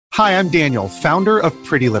Hi, I'm Daniel, founder of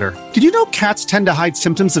Pretty Litter. Did you know cats tend to hide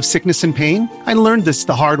symptoms of sickness and pain? I learned this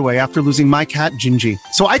the hard way after losing my cat, Gingy.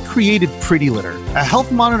 So I created Pretty Litter, a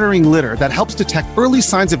health monitoring litter that helps detect early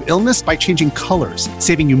signs of illness by changing colors,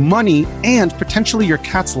 saving you money and potentially your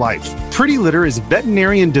cat's life. Pretty Litter is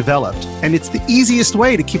veterinarian developed, and it's the easiest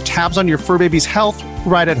way to keep tabs on your fur baby's health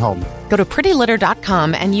right at home. Go to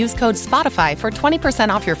prettylitter.com and use code SPOTIFY for 20%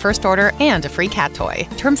 off your first order and a free cat toy.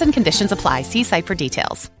 Terms and conditions apply. See site for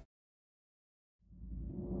details.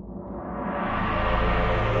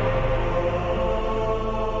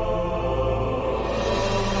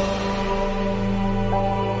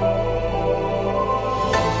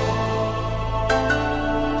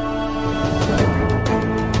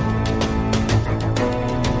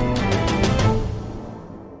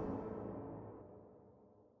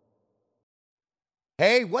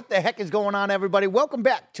 Hey, what the heck is going on, everybody? Welcome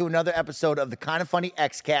back to another episode of the Kinda Funny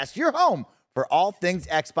Xcast, your home for all things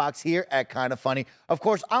Xbox here at Kinda Funny. Of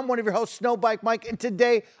course, I'm one of your hosts, Snowbike Mike, and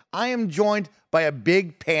today I am joined by a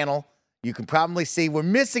big panel. You can probably see we're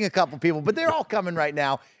missing a couple people, but they're all coming right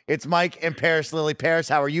now. It's Mike and Paris Lily. Paris,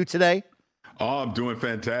 how are you today? Oh, I'm doing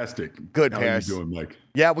fantastic. Good, How Paris. How are you doing, Mike?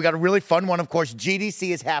 Yeah, we got a really fun one. Of course,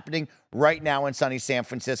 GDC is happening right now in sunny San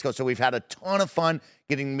Francisco, so we've had a ton of fun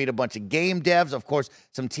getting to meet a bunch of game devs. Of course,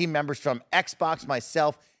 some team members from Xbox,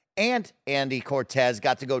 myself, and Andy Cortez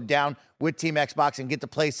got to go down with Team Xbox and get to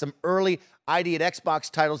play some early ID at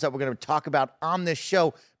Xbox titles that we're going to talk about on this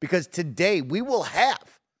show, because today we will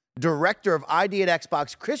have Director of ID at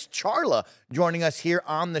Xbox, Chris Charla, joining us here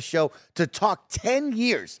on the show to talk 10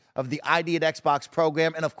 years of the ID at Xbox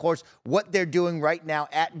program and, of course, what they're doing right now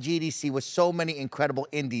at GDC with so many incredible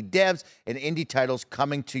indie devs and indie titles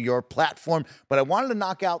coming to your platform. But I wanted to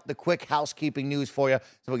knock out the quick housekeeping news for you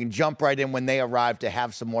so we can jump right in when they arrive to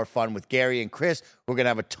have some more fun with Gary and Chris. We're going to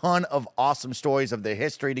have a ton of awesome stories of their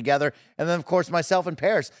history together. And then, of course, myself and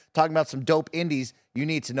Paris talking about some dope indies you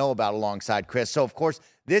need to know about alongside Chris. So, of course,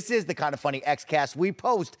 this is the Kinda Funny Xcast. We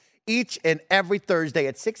post each and every Thursday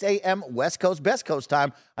at 6 a.m. West Coast, Best Coast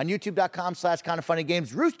time on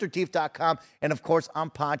youtube.com/kindafunnygames, roosterteeth.com, and, of course, on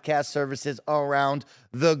podcast services around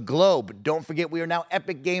the globe. Don't forget, we are now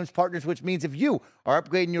Epic Games partners, which means if you are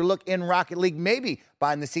upgrading your look in Rocket League, maybe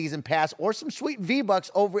buying the season pass or some sweet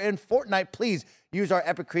V-Bucks over in Fortnite, please use our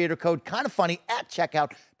Epic creator code KINDAFUNNY at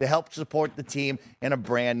checkout to help support the team in a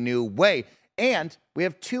brand new way. And we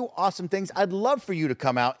have two awesome things I'd love for you to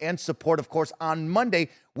come out and support. Of course, on Monday,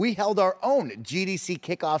 we held our own GDC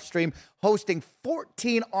kickoff stream, hosting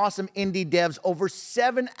 14 awesome indie devs, over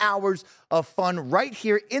 7 hours of fun right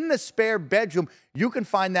here in the spare bedroom. You can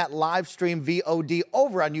find that live stream VOD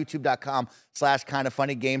over on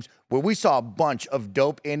youtube.com/kindafunnygames, where we saw a bunch of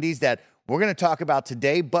dope indies that we're going to talk about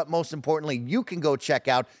today. But most importantly, you can go check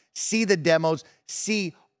out, see the demos,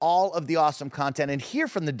 see all of the awesome content, and hear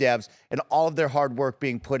from the devs and all of their hard work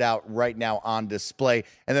being put out right now on display.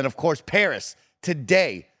 And then, of course, Paris,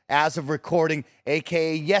 today, as of recording,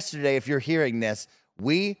 aka yesterday, if you're hearing this,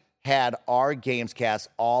 we had our Gamescast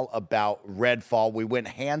all about Redfall. We went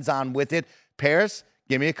hands-on with it. Paris,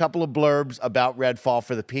 give me a couple of blurbs about Redfall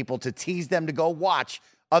for the people to tease them to go watch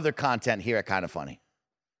other content here at Kinda Funny.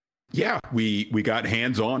 Yeah, we got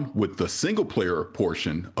hands-on with the single-player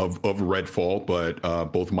portion of Redfall, but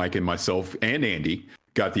both Mike and myself and Andy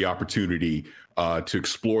got the opportunity to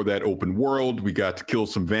explore that open world. We got to kill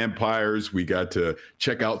some vampires. We got to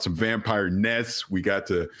check out some vampire nests. We got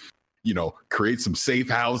to, create some safe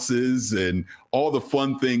houses and all the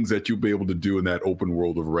fun things that you'll be able to do in that open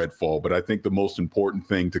world of Redfall. But I think the most important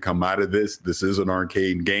thing to come out of this is an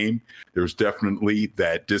arcade game. There's definitely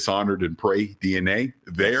that Dishonored and Prey DNA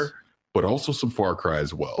there. Yes. But also some Far Cry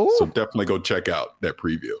as well. Ooh. So definitely go check out that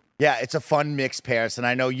preview. Yeah, it's a fun mix, Paris. And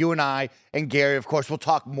I know you and I and Gary, of course, we'll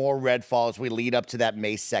talk more Redfall as we lead up to that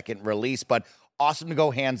May 2nd release. But awesome to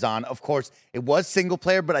go hands-on. Of course, it was single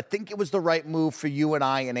player, but I think it was the right move for you and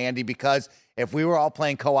I and Andy, because if we were all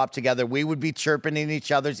playing co-op together, we would be chirping in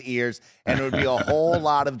each other's ears, and it would be a whole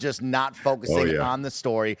lot of just not focusing on the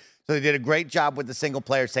story. So they did a great job with the single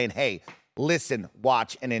player saying, hey, listen,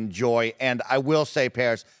 watch, and enjoy. And I will say,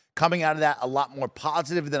 Paris, coming out of that a lot more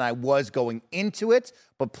positive than I was going into it.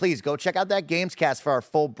 But please go check out that Gamescast for our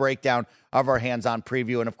full breakdown of our hands-on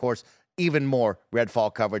preview. And, of course, even more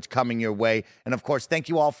Redfall coverage coming your way. And, of course, thank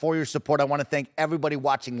you all for your support. I want to thank everybody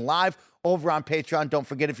watching live over on Patreon. Don't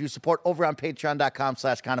forget, if you support over on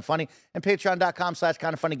patreon.com/kindafunny and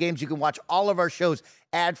patreon.com/kindafunnygames, you can watch all of our shows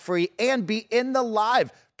ad-free and be in the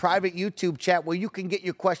live private YouTube chat where you can get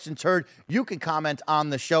your questions heard. You can comment on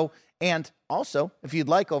the show. And also, if you'd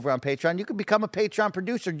like, over on Patreon, you can become a Patreon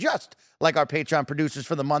producer, just like our Patreon producers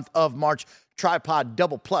for the month of March, Tripod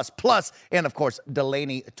Double Plus, and of course,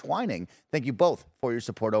 Delaney Twining. Thank you both for your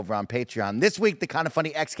support over on Patreon. This week, the Kinda Funny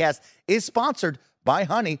Xcast is sponsored by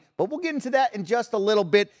Honey, but we'll get into that in just a little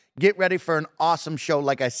bit. Get ready for an awesome show.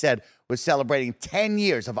 Like I said, we're celebrating 10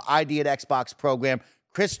 years of ID at Xbox program.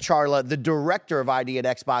 Chris Charla, the director of ID at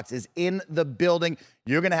Xbox, is in the building.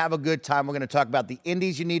 You're going to have a good time. We're going to talk about the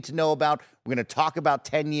indies you need to know about. We're going to talk about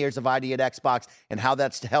 10 years of ID at Xbox and how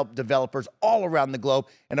that's to help developers all around the globe.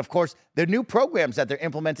 And, of course, their new programs that they're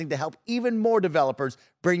implementing to help even more developers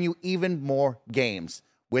bring you even more games.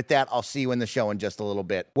 With that, I'll see you in the show in just a little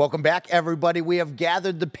bit. Welcome back, everybody. We have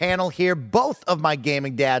gathered the panel here. Both of my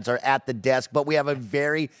gaming dads are at the desk, but we have a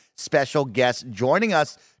very special guest joining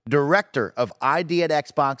us, director of ID at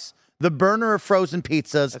Xbox, the burner of frozen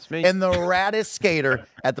pizzas, and the raddest skater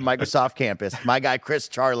at the Microsoft campus. My guy, Chris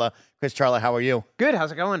Charla. Chris Charla, how are you? Good.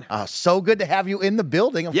 How's it going? So good to have you in the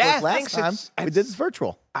building. Of course, last thanks. time we did this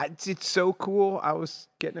virtual. It's so cool. I was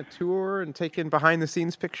getting a tour and taking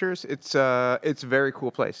behind-the-scenes pictures. It's a very cool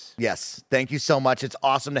place. Yes. Thank you so much. It's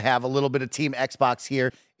awesome to have a little bit of Team Xbox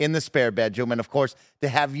here in the spare bedroom. And, of course, to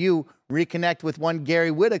have you reconnect with one Gary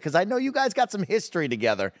Whitta, because I know you guys got some history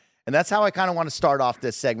together. And that's how I kind of want to start off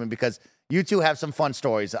this segment, because you two have some fun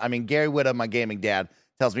stories. I mean, Gary Whitta, my gaming dad,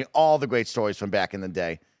 tells me all the great stories from back in the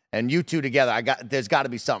day. And you two together, there's got to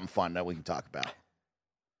be something fun that we can talk about.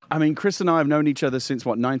 I mean, Chris and I have known each other since,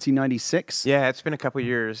 1996? Yeah, it's been a couple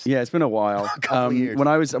years. Yeah, it's been a while. Years.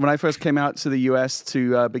 When I first came out to the US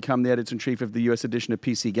to become the editor-in-chief of the US edition of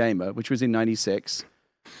PC Gamer, which was in 96,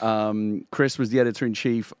 Chris was the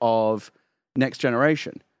editor-in-chief of Next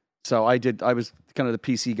Generation. So I was kind of the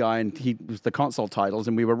PC guy, and he was the console titles,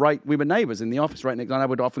 and we were neighbors in the office right next. And I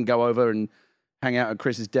would often go over and hang out at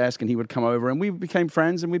Chris's desk, and he would come over, and we became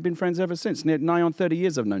friends, and we've been friends ever since. Nigh on 30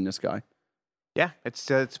 years I've known this guy. Yeah, it's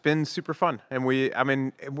been super fun, and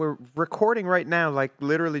we're recording right now, like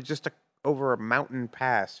literally just over a mountain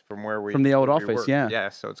pass from the old office. Work. Yeah,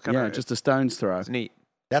 so it's kind of just a stone's throw. It's neat.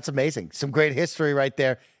 That's amazing. Some great history right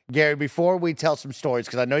there. Gary, before we tell some stories,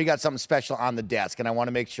 because I know you got something special on the desk, and I want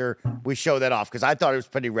to make sure we show that off, because I thought it was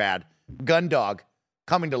pretty rad. Gundog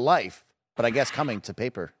coming to life, but I guess coming to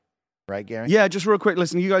paper. Right, Gary? Yeah, just real quick.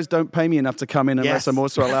 Listen, you guys don't pay me enough to come in unless I'm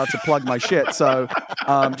also allowed to plug my shit. So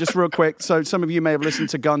just real quick. So some of you may have listened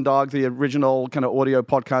to Gundog, the original kind of audio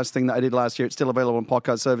podcast thing that I did last year. It's still available on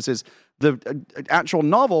podcast services. The actual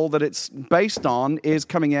novel that it's based on is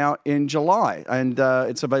coming out in July, and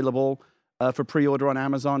it's available for pre-order on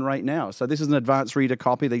Amazon right now. So this is an advanced reader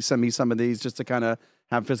copy. They send me some of these just to kind of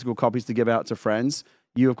have physical copies to give out to friends.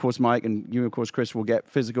 You, of course, Mike, and you, of course, Chris, will get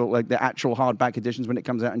physical, like the actual hardback editions when it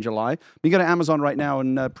comes out in July. You go to Amazon right now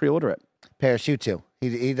and pre-order it. Parachute too.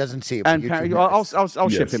 He doesn't see it. And I'll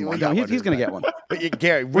ship him one. He's going to get one. But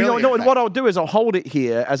Gary, really, what I'll do is I'll hold it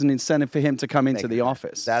here as an incentive for him to come into the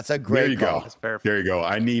office. That's a great call. There you go.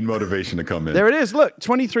 I need motivation to come in. There it is. Look,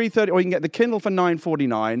 $23.30, or you can get the Kindle for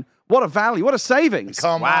 $9.49. What a value! What a savings!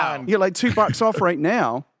 Come on, you're like $2 off right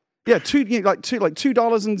now. Yeah,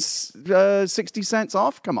 $2.60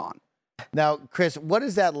 off. Come on. Now, Chris, what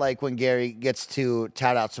is that like when Gary gets to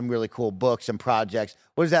tout out some really cool books and projects?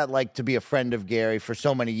 What is that like to be a friend of Gary for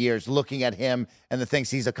so many years, looking at him and the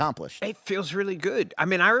things he's accomplished? It feels really good. I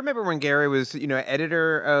mean, I remember when Gary was,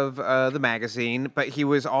 editor of the magazine, but he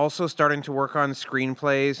was also starting to work on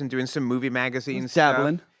screenplays and doing some movie magazine stuff.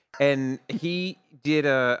 Dabbling. And he did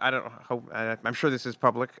I'm sure this is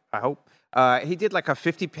public, I hope. He did like a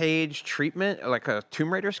 50-page treatment, like a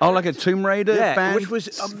Tomb Raider script. Oh, like a Tomb Raider fan which was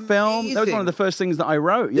film? That was one of the first things that I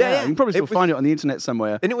wrote. Yeah. You can probably still find it on the internet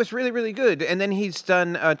somewhere. And it was really, really good. And then he's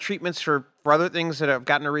done treatments for other things that I've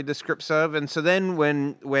gotten to read the scripts of. And so then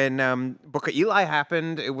when Book of Eli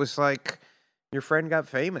happened, it was like, your friend got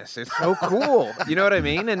famous. It's so cool. You know what I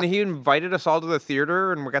mean? And he invited us all to the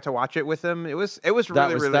theater, and we got to watch it with him. It was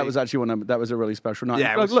really that was actually that was a really special night.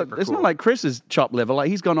 Yeah, look, it's not like Chris is chopped liver. Like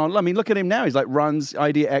he's gone on. I mean, look at him now. He's like runs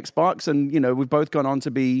ID at Xbox, and we've both gone on to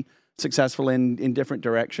be successful in different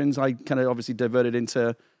directions. I kind of obviously diverted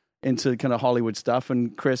into kind of Hollywood stuff,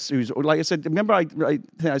 and Chris, who's like I said, remember I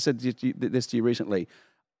said this to you recently.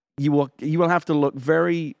 You will have to look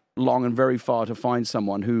very long and very far to find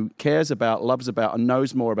someone who cares about, loves about, and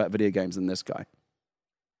knows more about video games than this guy.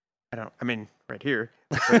 Right here.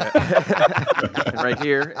 Right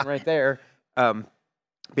here and right there.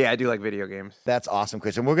 Yeah, I do like video games. That's awesome,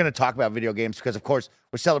 Chris. And we're going to talk about video games because, of course,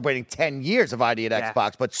 we're celebrating 10 years of ID at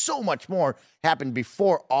Xbox, but so much more happened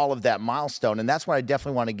before all of that milestone. And that's what I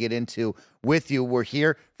definitely want to get into with you. We're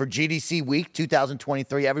here for GDC Week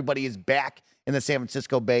 2023. Everybody is back in the San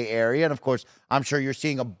Francisco Bay Area. And of course, I'm sure you're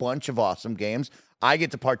seeing a bunch of awesome games. I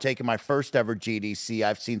get to partake in my first ever GDC.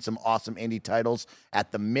 I've seen some awesome indie titles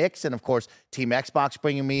at the Mix. And of course, Team Xbox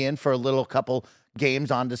bringing me in for a little couple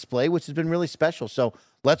games on display, which has been really special. So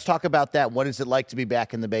let's talk about that. What is it like to be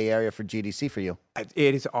back in the Bay Area for GDC for you?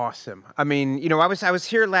 It is awesome. I mean, I was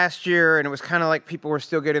here last year, and it was kind of like people were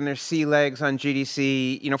still getting their sea legs on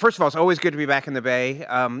GDC. First of all, it's always good to be back in the Bay.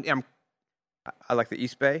 I like the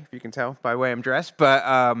East Bay, if you can tell by the way I'm dressed. But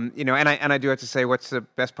and I do have to say, what's the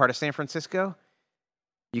best part of San Francisco?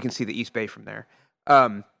 You can see the East Bay from there.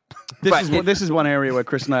 This is one area where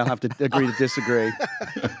Chris and I will have to agree to disagree.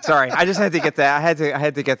 Sorry, I just had to get that. I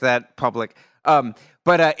had to get that public.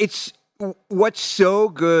 But it's what's so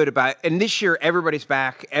good about, and this year everybody's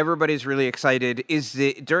back, everybody's really excited, is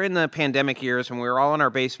that during the pandemic years when we were all in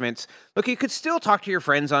our basements, look, you could still talk to your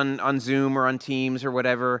friends on Zoom or on Teams or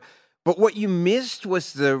whatever, but what you missed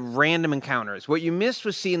was the random encounters. What you missed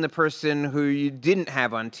was seeing the person who you didn't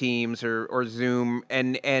have on Teams or Zoom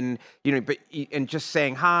and just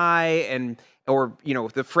saying hi or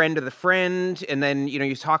the friend of the friend, and then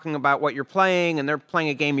you're talking about what you're playing, and they're playing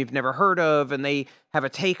a game you've never heard of, and they have a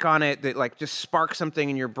take on it that like just sparks something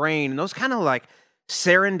in your brain. And those kind of like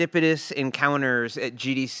serendipitous encounters at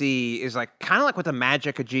GDC is like kind of like what the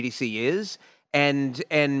magic of GDC is. And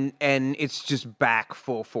it's just back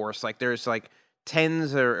full force. Like there's like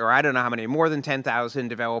tens or I don't know how many, more than 10,000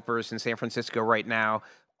 developers in San Francisco right now,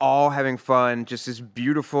 all having fun. Just this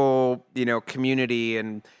beautiful, community.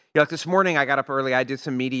 And like this morning, I got up early. I did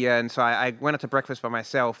some media, and so I went out to breakfast by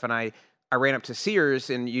myself, and I ran up to Sears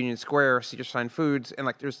in Union Square, Sears Fine Foods, and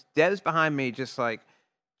like there's devs behind me, just like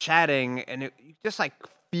chatting, and you just like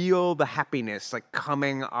feel the happiness like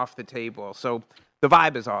coming off the table. So the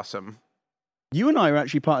vibe is awesome. You and I were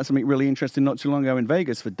actually part of something really interesting not too long ago in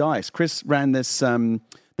Vegas for DICE. Chris ran this,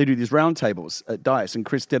 they do these roundtables at DICE, and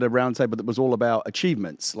Chris did a roundtable that was all about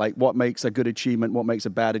achievements, like what makes a good achievement, what makes a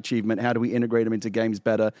bad achievement, how do we integrate them into games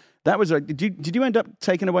better. That was did you end up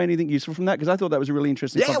taking away anything useful from that? Because I thought that was a really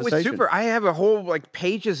interesting conversation. Yeah, it was super. I have a whole like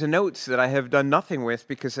pages of notes that I have done nothing with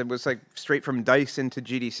because it was like straight from DICE into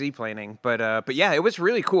GDC planning. But yeah, it was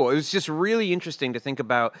really cool. It was just really interesting to think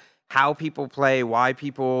about how people play, why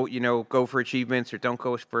people, go for achievements or don't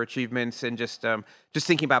go for achievements, and just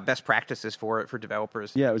thinking about best practices for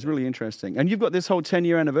developers. Yeah, it was really interesting. And you've got this whole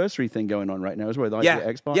 10-year anniversary thing going on right now as well, with ID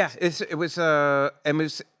at Xbox. Yeah,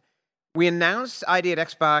 we announced ID at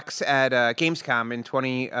Xbox at Gamescom in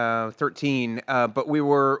 2013, but we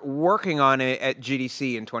were working on it at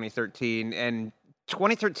GDC in 2013, and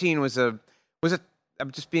 2013 was a I'm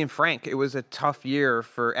just being frank, it was a tough year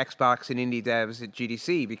for Xbox and indie devs at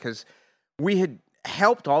GDC because we had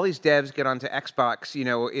helped all these devs get onto Xbox,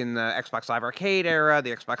 in the Xbox Live Arcade era, the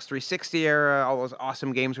Xbox 360 era, all those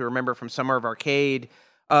awesome games we remember from Summer of Arcade.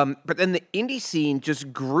 But then the indie scene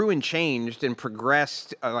just grew and changed and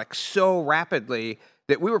progressed like so rapidly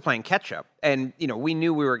that we were playing catch up. And, we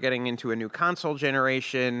knew we were getting into a new console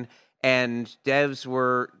generation, and devs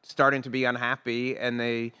were starting to be unhappy, and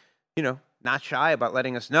they, not shy about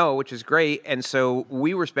letting us know, which is great. And so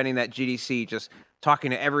we were spending that GDC just talking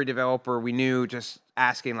to every developer we knew, just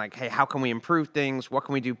asking like, hey, how can we improve things? What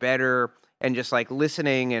can we do better? And just like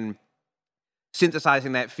listening and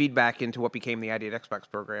synthesizing that feedback into what became the ID at Xbox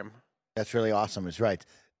program. That's really awesome. Is right.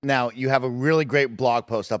 Now, you have a really great blog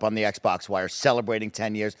post up on the Xbox Wire celebrating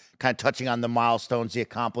 10 years, kind of touching on the milestones, the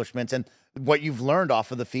accomplishments, and what you've learned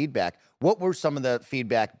off of the feedback. What were some of the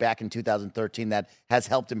feedback back in 2013 that has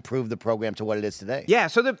helped improve the program to what it is today? Yeah,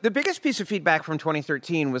 so the biggest piece of feedback from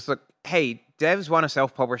 2013 was, look, hey, devs want to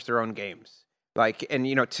self-publish their own games. Like, and,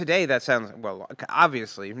 today that sounds, well,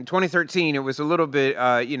 obviously, in 2013, it was a little bit,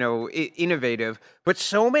 innovative, but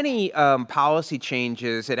so many policy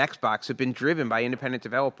changes at Xbox have been driven by independent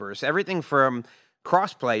developers. Everything from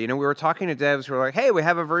crossplay. We were talking to devs who were like, hey, we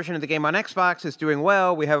have a version of the game on Xbox, it's doing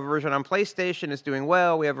well. We have a version on PlayStation, it's doing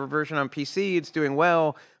well. We have a version on PC, it's doing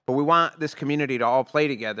well. But we want this community to all play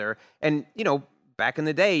together. And, back in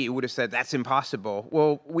the day, you would have said that's impossible.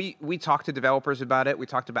 Well, we talked to developers about it. We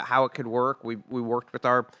talked about how it could work. We worked with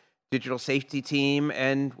our digital safety team,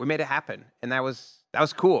 and we made it happen. And that was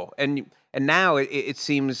cool. And now it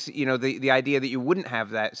seems, the idea that you wouldn't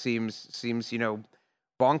have that seems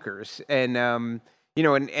bonkers. And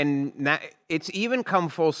and that it's even come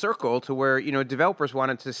full circle to where developers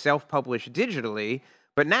wanted to self-publish digitally,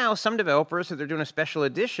 but now some developers, if they're doing a special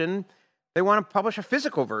edition, they want to publish a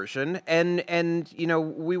physical version, and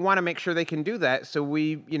we want to make sure they can do that. So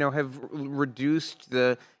we have reduced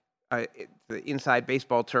the inside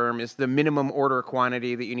baseball term is the minimum order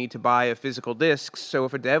quantity that you need to buy of physical discs. So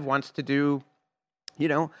if a dev wants to do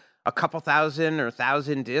a couple thousand or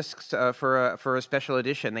 1,000 discs for a special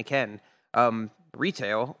edition, they can.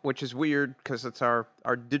 Retail, which is weird because it's our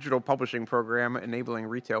digital publishing program enabling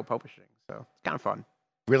retail publishing. So it's kind of fun.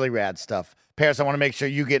 Really rad stuff. Paris, I want to make sure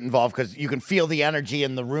you get involved because you can feel the energy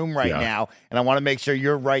in the room right now. And I want to make sure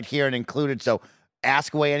you're right here and included. So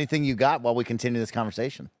ask away anything you got while we continue this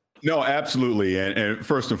conversation. No, absolutely. And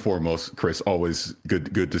first and foremost, Chris, always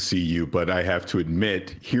good to see you. But I have to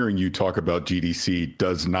admit, hearing you talk about GDC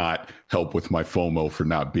does not help with my FOMO for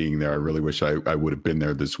not being there. I really wish I would have been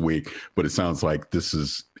there this week. But it sounds like this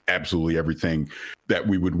is absolutely everything that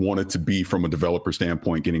we would want it to be from a developer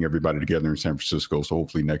standpoint, getting everybody together in San Francisco. So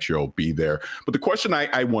hopefully next year I'll be there. But the question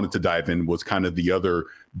I wanted to dive in was kind of the other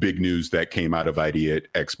big news that came out of ID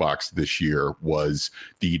at Xbox this year was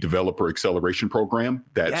the developer acceleration program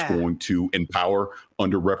that's going to empower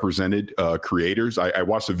underrepresented creators. I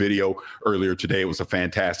watched a video earlier today. It was a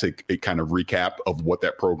fantastic kind of recap of what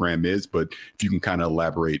that program is. But if you can kind of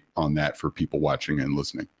elaborate on that for people watching and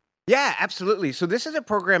listening. Yeah, absolutely. So this is a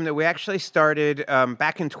program that we actually started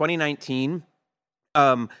back in 2019.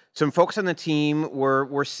 Some folks on the team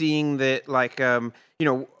were seeing that, like,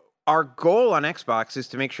 our goal on Xbox is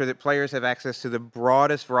to make sure that players have access to the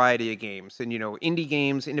broadest variety of games. And, indie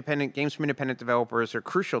games, independent games from independent developers are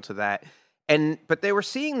crucial to that. But they were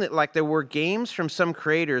seeing that, like, there were games from some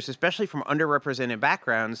creators, especially from underrepresented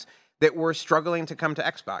backgrounds, that were struggling to come to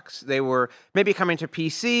Xbox. They were maybe coming to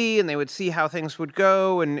PC and they would see how things would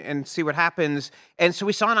go and see what happens. And so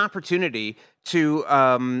we saw an opportunity to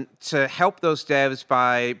help those devs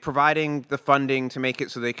by providing the funding to make it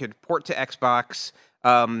so they could port to Xbox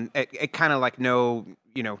at kind of like no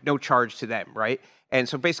charge to them, right? And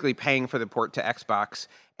so basically paying for the port to Xbox.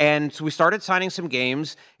 And so we started signing some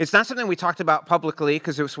games. It's not something we talked about publicly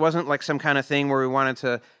because this wasn't like some kind of thing where we wanted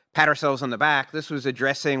to pat ourselves on the back. This was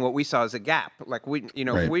addressing what we saw as a gap. Like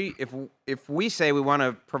right. if we say we want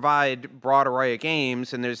to provide broad array of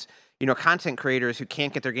games, and there's content creators who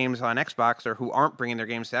can't get their games on Xbox or who aren't bringing their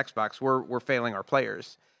games to Xbox, we're failing our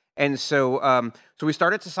players. And so we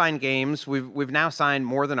started to sign games. We've now signed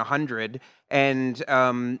more than 100, and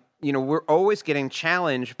we're always getting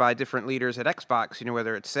challenged by different leaders at Xbox.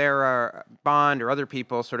 Whether it's Sarah, or Bond, or other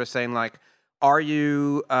people, sort of saying like, "Are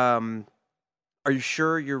you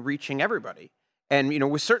sure you're reaching everybody?" And,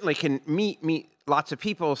 we certainly can meet lots of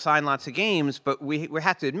people, sign lots of games, but we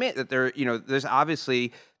have to admit that there's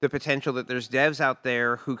obviously the potential that there's devs out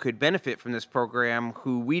there who could benefit from this program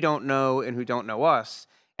who we don't know and who don't know us.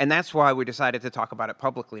 And that's why we decided to talk about it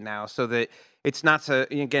publicly now, so that it's not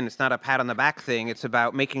a pat on the back thing. It's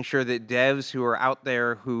about making sure that devs who are out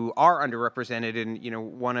there who are underrepresented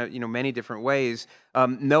in many different ways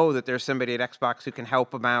know that there's somebody at Xbox who can help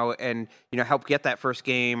them out and help get that first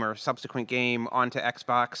game or subsequent game onto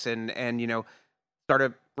Xbox and start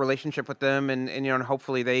a relationship with them and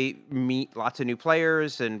hopefully they meet lots of new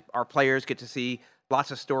players and our players get to see lots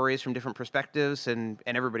of stories from different perspectives and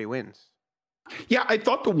everybody wins. Yeah, I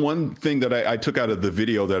thought the one thing that I took out of the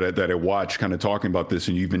video that I watched kind of talking about this,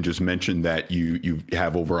 and you even just mentioned that you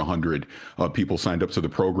have over 100 people signed up to the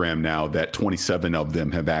program now, that 27 of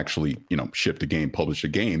them have actually, shipped a game, published a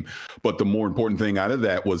game. But the more important thing out of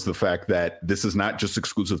that was the fact that this is not just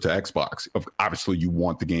exclusive to Xbox. Obviously, you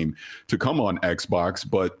want the game to come on Xbox,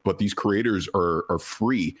 but these creators are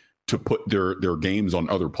free to put their games on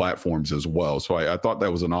other platforms as well. So I thought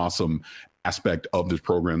that was an awesome aspect of this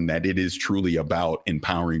program, that it is truly about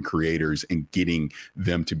empowering creators and getting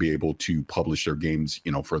them to be able to publish their games,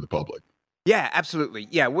 for the public. Yeah, absolutely.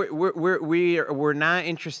 Yeah, we're not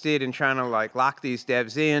interested in trying to like lock these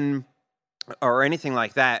devs in or anything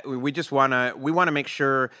like that. We just want to make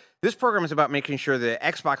sure this program is about making sure that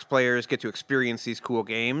Xbox players get to experience these cool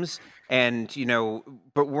games, and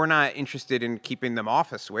but we're not interested in keeping them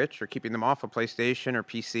off a Switch or keeping them off a PlayStation or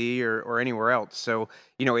PC or anywhere else. So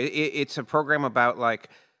it's a program about like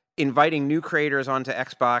inviting new creators onto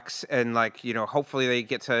Xbox and like hopefully they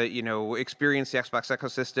get to experience the Xbox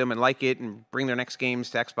ecosystem and like it and bring their next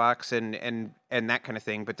games to Xbox and that kind of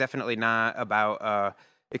thing. But definitely not about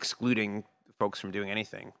excluding folks from doing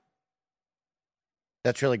anything.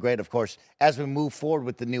 That's really great. Of course, as we move forward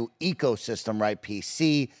with the new ecosystem, right?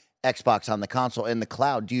 PC, Xbox on the console, and the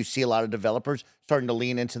cloud, do you see a lot of developers starting to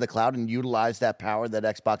lean into the cloud and utilize that power that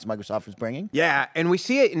Xbox and Microsoft is bringing? Yeah, and we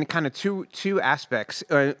see it in kind of two aspects.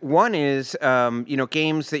 One is,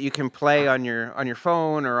 games that you can play on your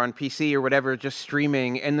phone or on PC or whatever, just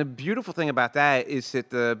streaming. And the beautiful thing about that is that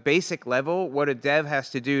the basic level, what a dev has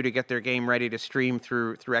to do to get their game ready to stream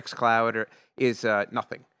through xCloud is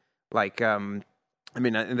nothing. Like, I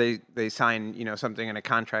mean, they sign, something in a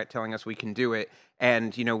contract telling us we can do it.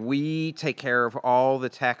 And, we take care of all the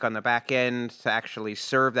tech on the back end to actually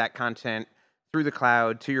serve that content through the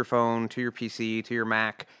cloud to your phone, to your PC, to your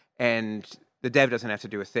Mac, and the dev doesn't have to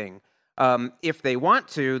do a thing. If they want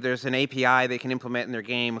to, there's an API they can implement in their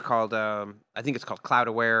game called, I think it's called Cloud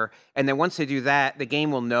Aware. And then once they do that, the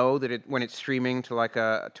game will know that when it's streaming to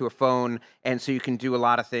a phone, and so you can do a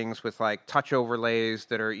lot of things with like touch overlays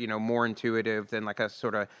that are more intuitive than like a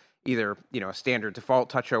sort of either a standard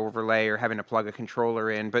default touch overlay or having to plug a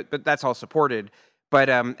controller in. But that's all supported. But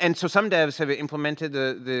and so some devs have implemented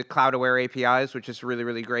the Cloud Aware APIs, which is really,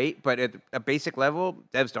 really great. But at a basic level,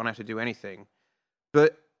 devs don't have to do anything.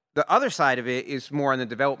 But the other side of it is more on the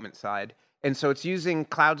development side. And so it's using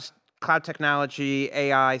cloud technology,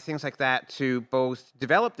 AI, things like that to both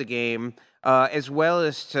develop the game as well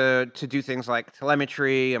as to do things like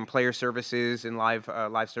telemetry and player services and live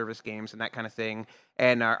service games and that kind of thing.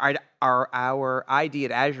 And our ID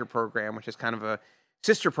at Azure program, which is kind of a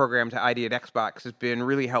sister program to ID at Xbox, has been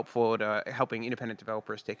really helpful at helping independent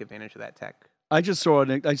developers take advantage of that tech. I just saw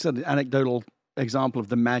an anecdotal example of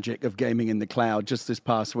the magic of gaming in the cloud just this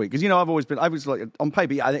past week. Because, I was like, on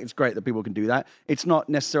paper, I think it's great that people can do that. It's not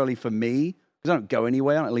necessarily for me, because I don't go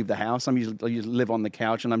anywhere. I don't leave the house. I usually live on the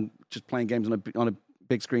couch, and I'm just playing games on a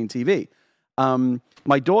big screen TV.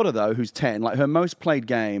 My daughter, though, who's 10, like her most played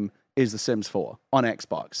game is The Sims 4 on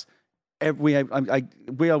Xbox. We've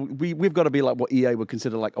got to be like what EA would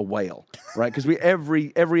consider like a whale, right? Because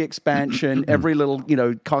every expansion, every little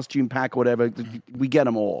costume pack, or whatever, we get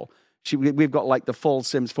them all. We've got like the full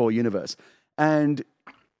Sims 4 universe. And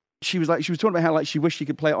she was talking about how like she wished she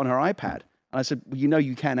could play it on her iPad. And I said, well,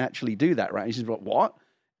 you can actually do that, right? And she said, what?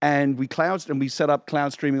 And we set up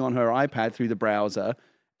cloud streaming on her iPad through the browser,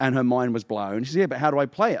 and her mind was blown. She said, yeah, but how do I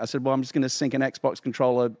play it? I said, well, I'm just going to sync an Xbox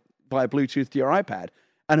controller via Bluetooth to your iPad.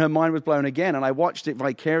 And her mind was blown again. And I watched it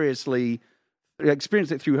vicariously,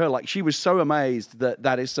 experienced it through her. Like, she was so amazed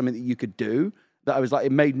that is something that you could do, that I was like,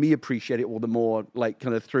 it made me appreciate it all the more, like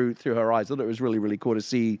kind of through her eyes. I thought it was really, really cool to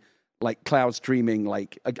see like cloud streaming,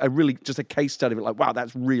 like a really just a case study of it. Like, wow,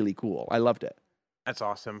 that's really cool. I loved it. That's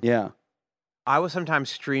awesome. Yeah. I will sometimes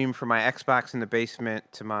stream from my Xbox in the basement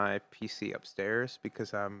to my PC upstairs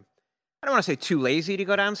because I don't want to say too lazy to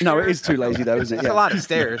go downstairs. No, it is too lazy though, isn't it? It's a lot of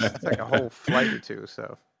stairs. It's like a whole flight or two,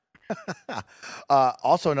 so.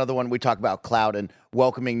 Also, another one, we talk about cloud and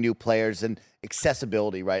welcoming new players and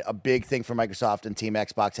accessibility, right? A big thing for Microsoft and Team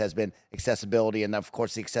Xbox has been accessibility, and of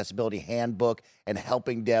course the accessibility handbook and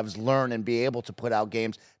helping devs learn and be able to put out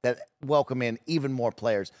games that welcome in even more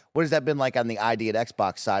players. What has that been like on the ID at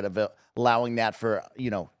Xbox side of it, allowing that for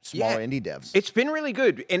smaller indie devs? It's been really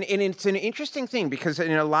good, and it's an interesting thing because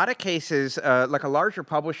in a lot of cases, like a larger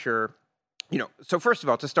publisher, so first of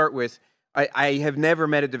all, to start with, I have never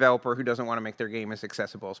met a developer who doesn't want to make their game as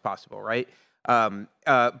accessible as possible, right?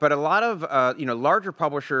 But a lot of larger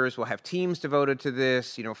publishers will have teams devoted to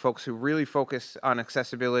this. Folks who really focus on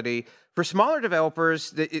accessibility. For smaller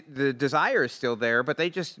developers, the desire is still there, but they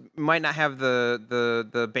just might not have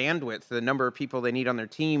the bandwidth, the number of people they need on their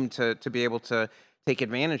team to be able to take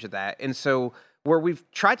advantage of that. And so, where we've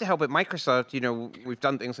tried to help at Microsoft, we've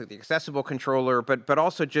done things like the accessible controller, but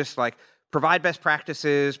also just like provide best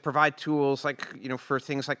practices, provide tools like, for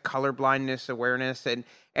things like color blindness awareness.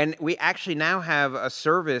 And we actually now have a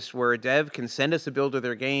service where a dev can send us a build of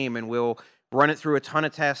their game and we'll run it through a ton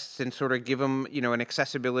of tests and sort of give them, an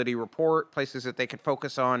accessibility report, places that they could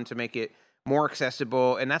focus on to make it more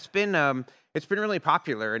accessible. And that's been, it's been really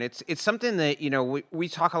popular. And it's something that, we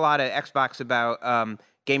talk a lot at Xbox about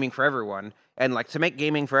gaming for everyone. And like to make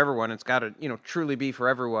gaming for everyone, it's got to, truly be for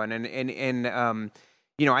everyone. And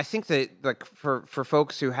I think that like for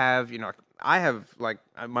folks who have, I have like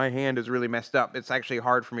my hand is really messed up. It's actually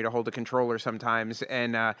hard for me to hold a controller sometimes.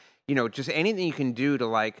 And, just anything you can do to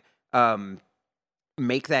like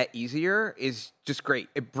make that easier is just great.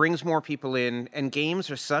 It brings more people in, and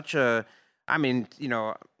games are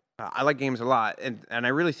I like games a lot. And I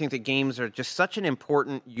really think that games are just such an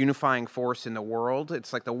important unifying force in the world.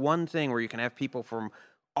 It's like the one thing where you can have people from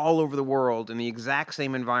all over the world in the exact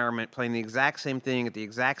same environment, playing the exact same thing at the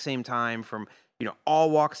exact same time from, all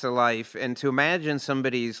walks of life. And to imagine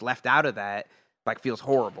somebody's left out of that, like, feels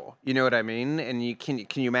horrible. You know what I mean? And can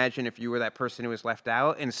you imagine if you were that person who was left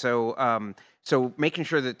out? And so, so making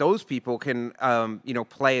sure that those people can,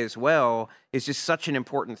 play as well is just such an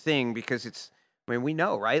important thing because we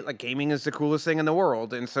know, right? Like, gaming is the coolest thing in the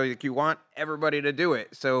world. And so you want everybody to do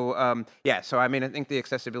it. So, I think the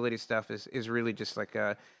accessibility stuff is really just like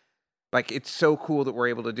it's so cool that we're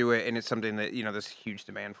able to do it. And it's something that, there's huge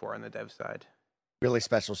demand for on the dev side. Really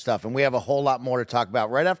special stuff. And we have a whole lot more to talk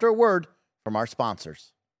about right after a word from our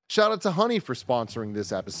sponsors. Shout out to Honey for sponsoring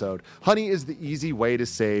this episode. Honey is the easy way to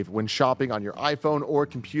save when shopping on your iPhone or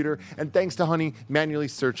computer. And thanks to Honey, manually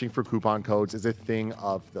searching for coupon codes is a thing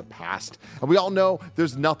of the past. And we all know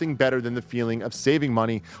there's nothing better than the feeling of saving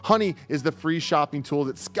money. Honey is the free shopping tool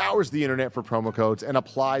that scours the internet for promo codes and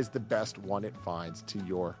applies the best one it finds to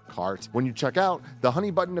your cart. When you check out, the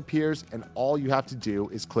Honey button appears and all you have to do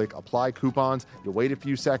is click apply coupons. You wait a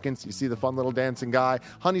few seconds, you see the fun little dancing guy.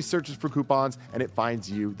 Honey searches for coupons and it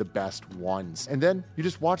finds you the best ones. And then you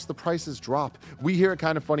just watch the prices drop. We here at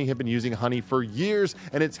Kind of Funny have been using Honey for years,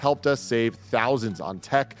 and it's helped us save thousands on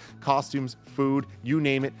tech, costumes, food, you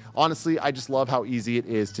name it. Honestly, I just love how easy it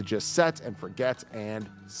is to just set and forget and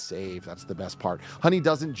save. That's the best part. Honey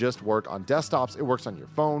doesn't just work on desktops, it works on your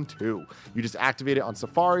phone too. You just activate it on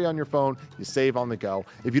Safari on your phone, you save on the go.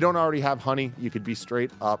 If you don't already have Honey, you could be straight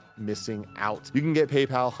up missing out. You can get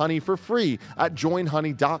PayPal Honey for free at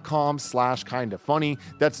joinhoney.com/kindafunny.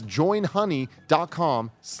 That's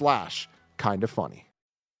joinhoney.com/kindafunny.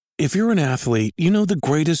 If you're an athlete, you know the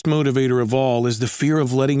greatest motivator of all is the fear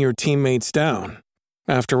of letting your teammates down.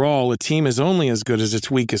 After all, a team is only as good as its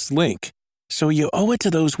weakest link. So you owe it to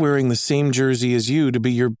those wearing the same jersey as you to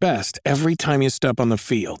be your best every time you step on the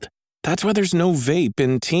field. That's why there's no vape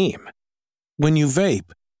in team. When you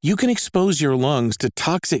vape, you can expose your lungs to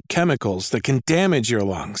toxic chemicals that can damage your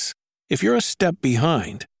lungs. If you're a step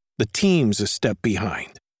behind, the team's a step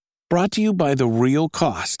behind. Brought to you by The Real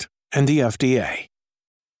Cost and the FDA.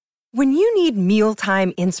 When you need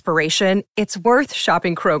mealtime inspiration, it's worth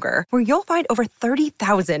shopping Kroger, where you'll find over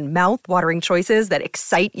 30,000 mouth-watering choices that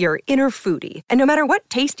excite your inner foodie. And no matter what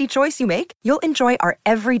tasty choice you make, you'll enjoy our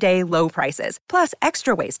everyday low prices, plus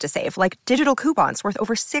extra ways to save, like digital coupons worth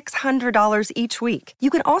over $600 each week. You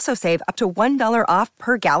can also save up to $1 off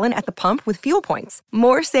per gallon at the pump with fuel points.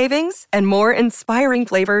 More savings and more inspiring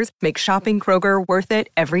flavors make shopping Kroger worth it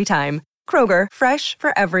every time. Kroger, fresh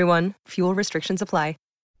for everyone. Fuel restrictions apply.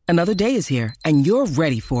 Another day is here, and you're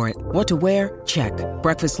ready for it. What to wear? Check.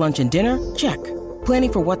 Breakfast, lunch, and dinner? Check.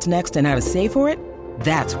 Planning for what's next and how to save for it?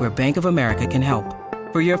 That's where Bank of America can help.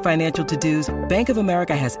 For your financial to-dos, Bank of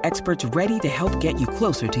America has experts ready to help get you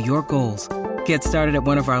closer to your goals. Get started at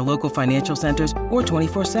one of our local financial centers or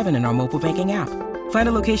 24/7 in our mobile banking app. Find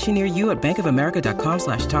a location near you at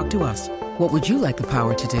bankofamerica.com/talktous. What would you like the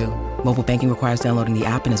power to do? Mobile banking requires downloading the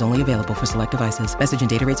app and is only available for select devices. Message and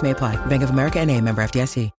data rates may apply. Bank of America N.A., member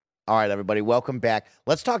FDIC. All right, everybody, welcome back.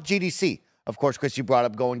 Let's talk GDC. Of course, Chris, you brought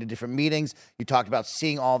up going to different meetings. You talked about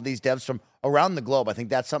seeing all of these devs from around the globe. I think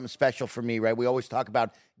that's something special for me, right? We always talk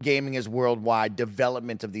about gaming is worldwide.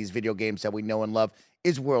 Development of these video games that we know and love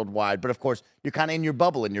is worldwide. But, of course, you're kind of in your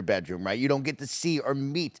bubble in your bedroom, right? You don't get to see or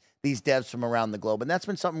meet these devs from around the globe. And that's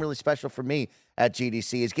been something really special for me at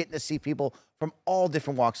GDC, is getting to see people from all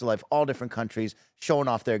different walks of life, all different countries, showing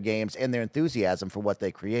off their games and their enthusiasm for what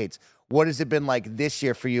they create. What has it been like this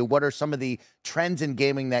year for you? What are some of the trends in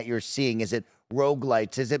gaming that you're seeing? Is it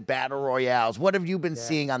roguelites? Is it battle royales? What have you been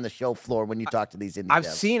seeing on the show floor when you talk to these indie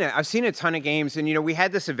devs? I've seen a ton of games, and we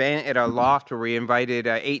had this event at a loft where we invited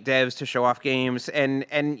 8 devs to show off games, and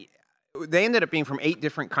they ended up being from 8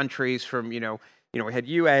 different countries. From we had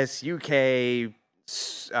US, UK,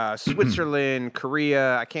 Switzerland,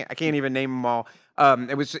 Korea. I can't even name them all.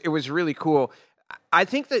 It was really cool. I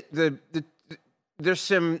think that there's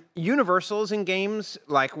some universals in games,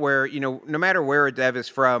 like where no matter where a dev is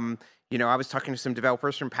from. I was talking to some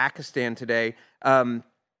developers from Pakistan today. Fun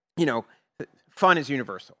is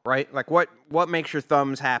universal, right? Like what makes your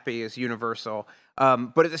thumbs happy is universal.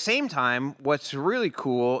 But at the same time, what's really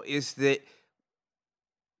cool is that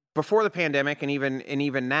before the pandemic and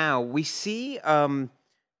even now, we see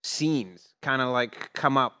scenes kind of like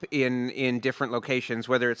come up in different locations,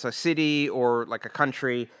 whether it's a city or like a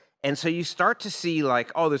country. And so you start to see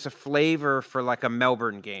like, oh, there's a flavor for like a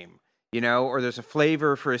Melbourne game, or there's a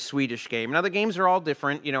flavor for a Swedish game. Now the games are all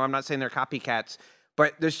different. I'm not saying they're copycats,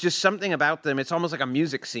 but there's just something about them. It's almost like a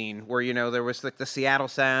music scene where, there was like the Seattle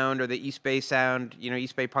sound or the East Bay sound,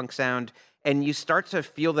 East Bay punk sound. And you start to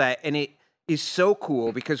feel that. And it is so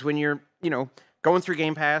cool because when you're, going through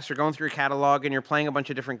Game Pass or going through your catalog and you're playing a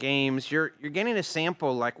bunch of different games, you're getting a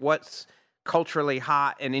sample like what's culturally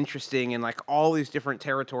hot and interesting in like all these different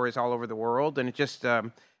territories all over the world. And it just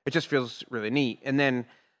feels really neat. And then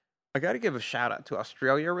I got to give a shout out to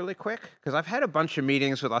Australia really quick because I've had a bunch of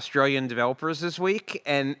meetings with Australian developers this week,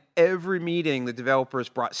 and every meeting the developers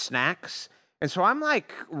brought snacks. And so I'm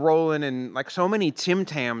like rolling in like so many Tim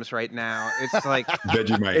Tams right now. It's like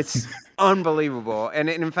Vegemite. It's unbelievable. And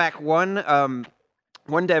in fact, one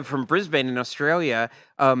dev from Brisbane in Australia,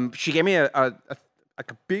 she gave me a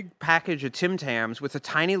like a big package of Tim Tams with a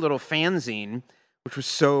tiny little fanzine, which was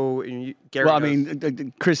so. Gary well, I knows.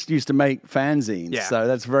 mean, Chris used to make fanzines, Yeah. so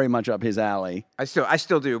that's very much up his alley. I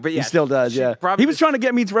still do, but yeah, He still does, yeah. He was trying to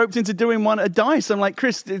get me roped into doing one at Dice. I'm like,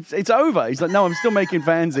 Chris, it's over. He's like, no, I'm still making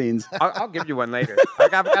fanzines. I'll give you one later.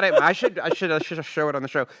 Like, I've got it. I should show it on the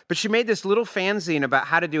show. But she made this little fanzine about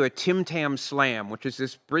how to do a Tim Tam slam, which is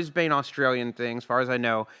this Brisbane Australian thing, as far as I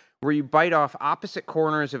know, where you bite off opposite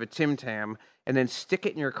corners of a Tim Tam and then stick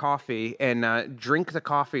it in your coffee and drink the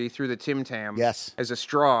coffee through the Tim Tam as a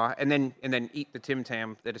straw, and then eat the Tim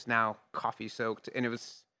Tam that is now coffee soaked. And it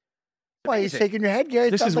was. Why are you shaking your head,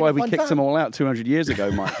 Gary? This is why we kicked them all out 200 years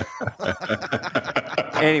ago, Mike.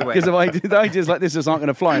 Anyway. Because if ideas like this just aren't going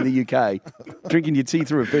to fly in the UK. Drinking your tea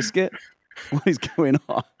through a biscuit? What is going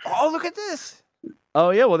on? Oh, look at this.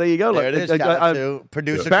 Oh, yeah, well, there you go. There it is. Shout out to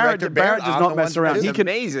producer, director Barrett does not mess around. He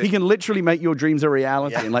amazing. He can literally make your dreams a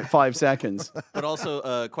reality in like 5 seconds. But also,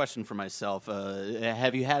 a question for myself.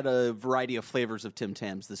 Have you had a variety of flavors of Tim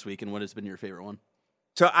Tams this week, and what has been your favorite one?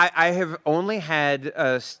 So I have only had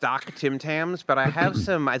stock Tim Tams, but I have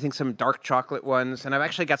some dark chocolate ones, and I've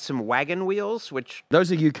actually got some wagon wheels, which...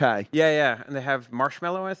 Those are UK. Yeah, and they have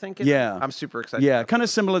marshmallow, I think. Yeah. I'm super excited. Yeah, kind of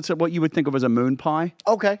similar to what you would think of as a moon pie.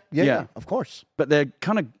 Okay, yeah, of course. But they're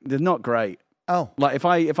not great. Oh. Like if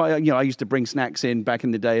I I used to bring snacks in back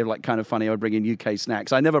in the day, like kind of funny, I would bring in UK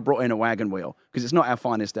snacks. I never brought in a wagon wheel because it's not our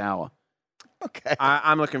finest hour. Okay.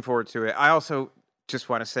 I'm looking forward to it. I also just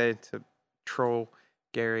want to say to troll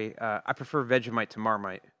Gary, I prefer Vegemite to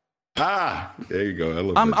Marmite. Ah, there you go. I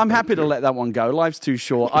love I'm happy to let that one go. Life's too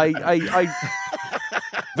short.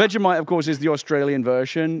 Vegemite, of course, is the Australian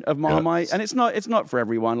version of Marmite, and it's not for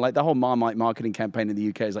everyone. Like the whole Marmite marketing campaign in the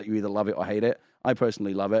UK is like you either love it or hate it. I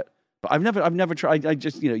personally love it, but I've never tried. I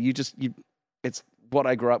just it's what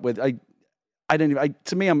I grew up with.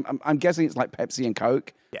 To me, I'm guessing it's like Pepsi and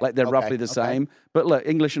Coke. Yeah. Like they're roughly the same. But look, the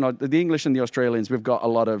English and the Australians, we've got a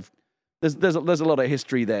lot of. There's a lot of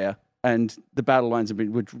history there, and the battle lines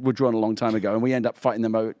were drawn a long time ago, and we end up fighting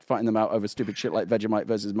them out over stupid shit like Vegemite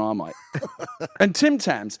versus Marmite. And Tim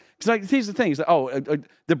Tams, because here's the thing: is that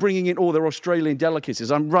they're bringing in all their Australian delicacies.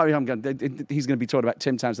 He's going to be talking about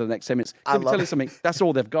Tim Tams for the next 10 minutes. Let me tell you something. That's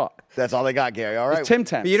all they've got. That's all they got, Gary. All right, it's Tim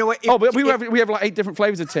Tams. But you know what? We have like 8 different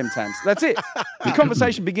flavors of Tim Tams. That's it. The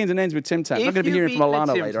conversation begins and ends with Tim Tams. I'm going to be hearing from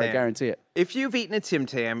Alana later. I guarantee it. If you've eaten a Tim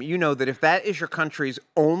Tam, you know that if that is your country's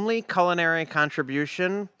only culinary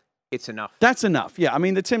contribution, it's enough. That's enough. Yeah, I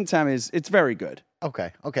mean the Tim Tam it's very good.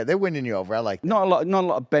 Okay, they're winning you over. I like that. Not a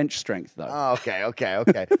lot of bench strength though. Oh, okay.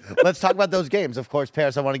 Let's talk about those games. Of course,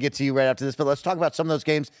 Paris, I want to get to you right after this, but let's talk about some of those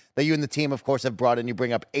games that you and the team, of course, have brought in. You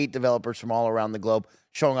bring up 8 developers from all around the globe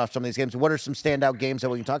showing off some of these games. What are some standout games that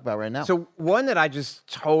we can talk about right now? So one that I just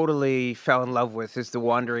totally fell in love with is The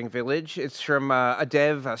Wandering Village. It's from a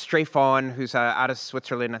dev, Stray Fawn, who's out of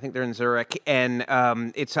Switzerland. I think they're in Zurich. And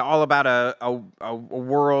it's all about a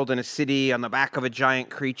world and a city on the back of a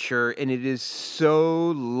giant creature. And it is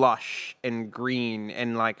so lush and green.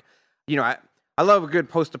 And I love a good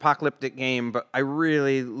post-apocalyptic game, but I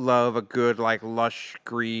really love a good, lush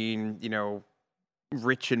green,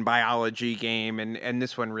 rich in biology game, and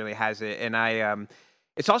this one really has it. And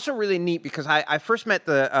it's also really neat because I first met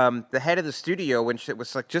the head of the studio when it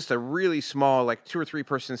was just a really small 2 or 3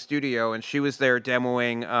 person studio, and she was there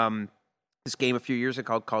demoing this game a few years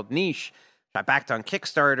ago called Niche. I backed on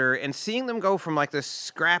Kickstarter, and seeing them go from this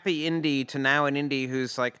scrappy indie to now an indie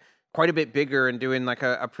who's quite a bit bigger and doing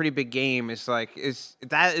a pretty big game is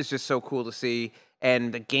just so cool to see,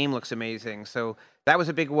 and the game looks amazing. So that was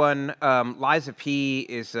a big one. Liza P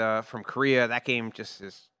is from Korea. That game just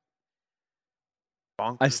is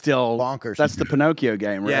bonkers. Bonkers. That's the Pinocchio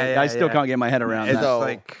game, right? Yeah, I still can't get my head around that.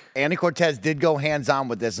 So, Andy Cortez did go hands-on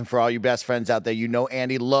with this, and for all you best friends out there,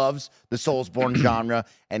 Andy loves the Soulsborne genre,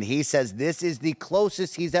 and he says this is the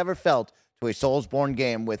closest he's ever felt to a Soulsborne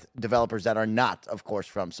game with developers that are not, of course,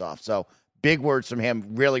 FromSoft. So big words from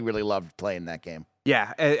him. Really, really loved playing that game.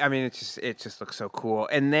 Yeah, I mean, it just looks so cool.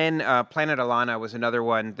 And then Planet Alana was another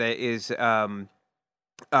one that is just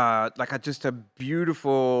a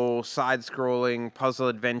beautiful side-scrolling puzzle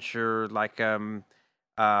adventure,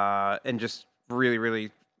 and just really,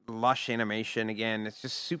 really lush animation. Again, it's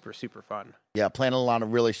just super, super fun. Yeah, Planet Alana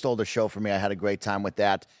really stole the show for me. I had a great time with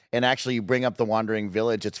that. And actually, you bring up The Wandering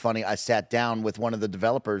Village. It's funny. I sat down with one of the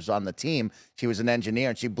developers on the team. She was an engineer,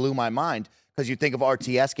 and she blew my mind. Because you think of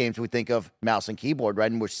RTS games, we think of mouse and keyboard,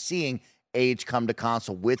 right? And we're seeing Age come to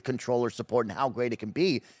console with controller support and how great it can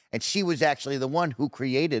be. And she was actually the one who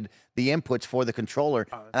created the inputs for the controller.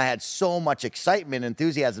 And I had so much excitement and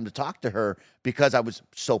enthusiasm to talk to her because I was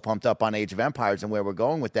so pumped up on Age of Empires and where we're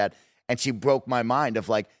going with that. and she broke my mind of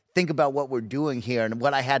like, think about what we're doing here and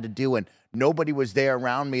what I had to do, and nobody was there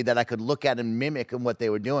around me that I could look at and mimic and what they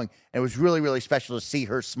were doing. And it was really, really special to see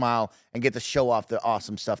her smile and get to show off the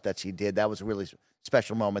awesome stuff that she did. That was a really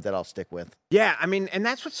special moment that I'll stick with. Yeah, I mean, and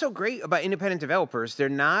that's what's so great about independent developers. They're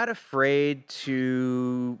not afraid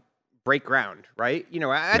to break ground, right? You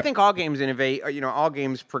know, I think all games innovate, you know, all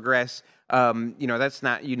games progress. You know, that's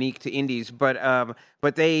not unique to indies, but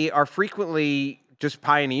they are frequently just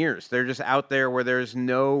pioneers. They're just out there where there's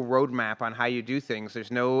no roadmap on how you do things.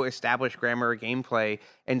 There's no established grammar or gameplay.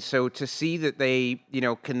 And so to see that they, you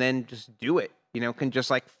know, can then just do it, you know, can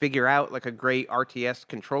just like figure out like a great RTS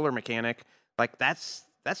controller mechanic, like that's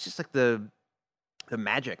just like the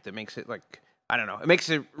magic that makes it like, I don't know. It makes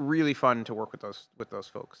it really fun to work with those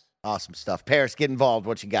folks. Awesome stuff. Paris, get involved.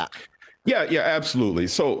 What you got? Yeah, absolutely.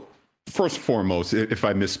 So first and foremost, if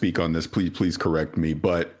I misspeak on this, please correct me.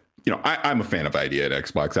 But you know, I'm a fan of Idea at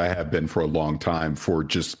Xbox. I have been for a long time for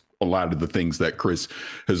just a lot of the things that Chris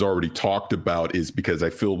has already talked about, is because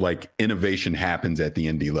I feel like innovation happens at the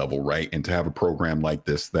indie level, right? And to have a program like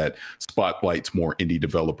this that spotlights more indie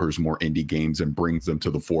developers, more indie games, and brings them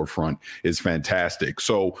to the forefront is fantastic.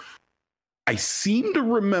 So I seem to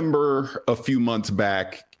remember a few months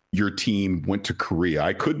back, your team went to Korea.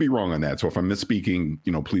 I could be wrong on that. So if I'm misspeaking,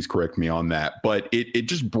 you know, please correct me on that. But it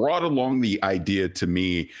just brought along the idea to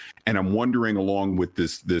me. And I'm wondering, along with the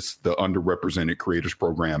underrepresented creators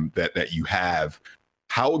program that you have,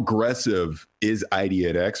 how aggressive is Idea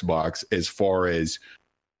at Xbox as far as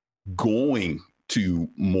going to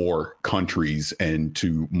more countries and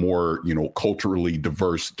to more, you know, culturally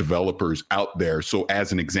diverse developers out there? So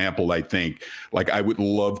as an example, I think like I would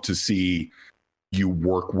love to see you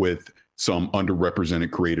work with some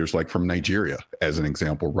underrepresented creators, like from Nigeria, as an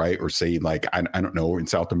example, right? Or say like, I don't know, in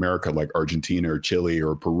South America, like Argentina or Chile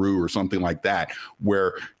or Peru or something like that,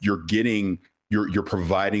 where you're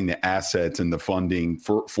providing the assets and the funding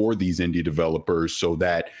for these indie developers so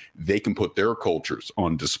that they can put their cultures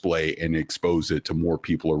on display and expose it to more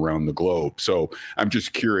people around the globe. So I'm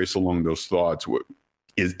just curious along those thoughts.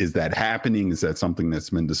 Is that happening? Is that something that's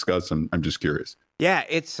been discussed? I'm just curious. Yeah,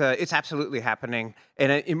 it's absolutely happening.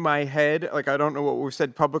 And in my head, like, I don't know what we've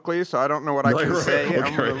said publicly, so I don't know what I can say. Okay.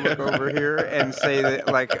 I'm going to look over here and say that,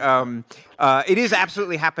 like, it is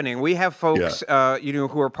absolutely happening. We have folks, you know,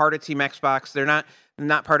 who are part of Team Xbox. They're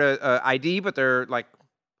not part of ID, but they're like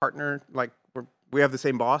partner, like we have the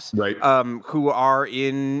same boss, right? Who are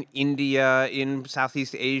in India, in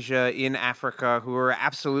Southeast Asia, in Africa, who are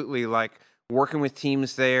absolutely like working with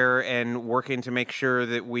teams there and working to make sure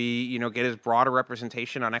that we, you know, get as broad a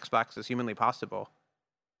representation on Xbox as humanly possible.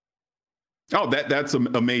 Oh, that's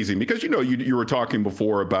amazing, because, you know, you were talking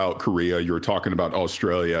before about Korea, you were talking about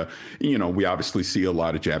Australia. You know, we obviously see a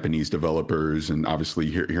lot of Japanese developers, and obviously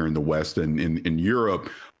here in the West and in Europe,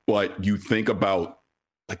 but you think about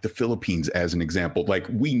like the Philippines as an example. Like,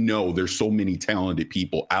 we know there's so many talented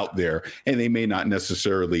people out there, and they may not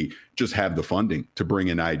necessarily just have the funding to bring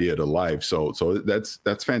an idea to life. So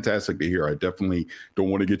that's fantastic to hear. I definitely don't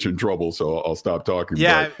want to get you in trouble, so I'll stop talking.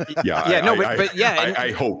 Yeah, but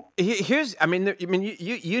I hope.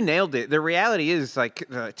 You nailed it. The reality is, like,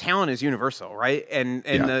 the talent is universal, right? And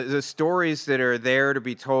the stories that are there to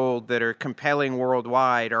be told that are compelling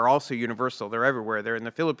worldwide are also universal. They're everywhere. They're in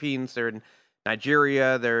the Philippines. They're in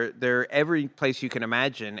Nigeria, they're every place you can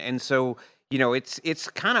imagine. And so, you know, it's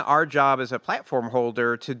kind of our job as a platform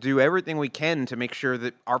holder to do everything we can to make sure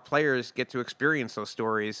that our players get to experience those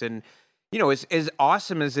stories. And, you know, as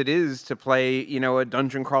awesome as it is to play, you know, a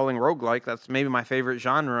dungeon crawling roguelike, that's maybe my favorite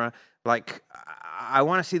genre. Like, I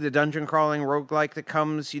want to see the dungeon crawling roguelike that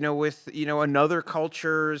comes, you know, with, you know, another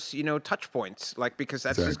culture's, you know, touch points, like, because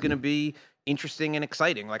that's just going to be interesting and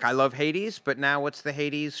exciting. Like, I love Hades, but now what's the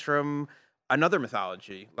Hades from another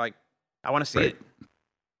mythology? Like, I want to see it.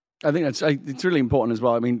 I think it's really important as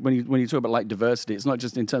well. I mean, when you talk about like diversity, it's not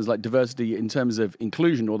just in terms of like diversity in terms of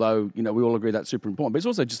inclusion, although, you know, we all agree that's super important, but it's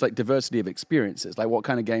also just like diversity of experiences. Like, what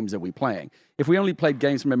kind of games are we playing? If we only played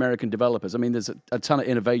games from American developers, I mean, there's a ton of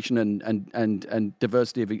innovation and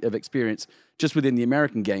diversity of experience just within the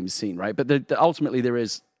American games scene, right? But ultimately there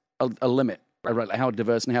is a limit, right? Like how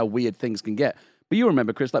diverse and how weird things can get. But you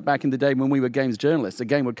remember, Chris, like back in the day when we were games journalists, a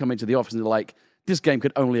game would come into the office and they're like, this game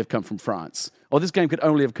could only have come from France, or this game could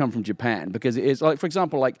only have come from Japan, because it is, like, for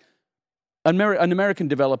example, like an American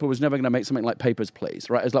developer was never going to make something like Papers, Please,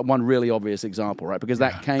 right? It's like one really obvious example, right? Because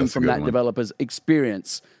that came from that developer's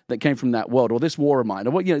experience, that came from that world, or this War of Mine,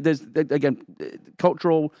 or what, you know, there's, again,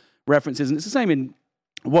 cultural references, and it's the same in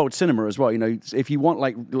world cinema as well. You know, if you want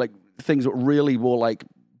like things that really will like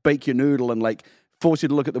bake your noodle and like force you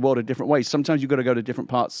to look at the world a different way. Sometimes you've got to go to different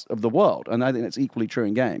parts of the world, and I think that's equally true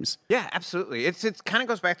in games. Yeah, absolutely. It kind of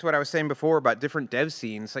goes back to what I was saying before about different dev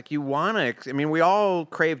scenes. Like, you want to, I mean, we all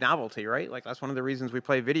crave novelty, right? Like, that's one of the reasons we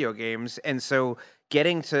play video games. And so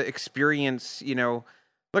getting to experience, you know,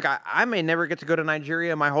 look, I may never get to go to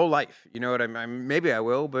Nigeria my whole life. You know what I mean? Maybe I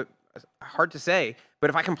will, but hard to say. But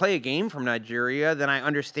if I can play a game from Nigeria, then I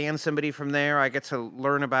understand somebody from there. I get to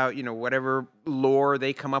learn about, you know, whatever lore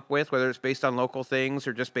they come up with, whether it's based on local things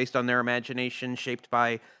or just based on their imagination shaped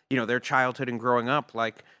by, you know, their childhood and growing up.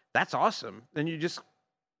 Like, that's awesome. And you just,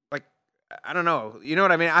 like, I don't know. You know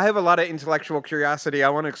what I mean? I have a lot of intellectual curiosity. I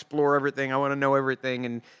want to explore everything. I want to know everything.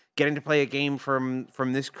 And getting to play a game from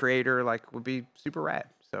this creator, like, would be super rad.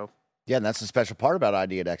 So. Yeah, and that's the special part about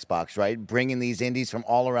ID at Xbox, right? Bringing these indies from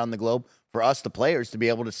all around the globe for us, the players, to be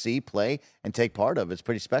able to see, play, and take part of. It's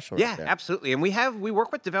pretty special. Yeah, right there. absolutely. And we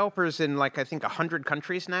work with developers in, like, I think 100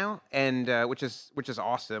 countries now, and which is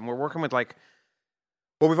awesome. We're working with, like,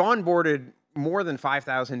 well, we've onboarded more than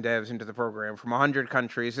 5,000 devs into the program from 100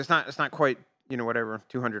 countries. It's not quite, you know, whatever,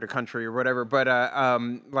 200 a country or whatever, but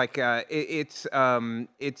it's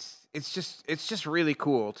just really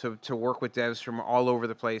cool to work with devs from all over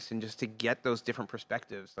the place and just to get those different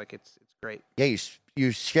perspectives. Like, it's great. Yeah,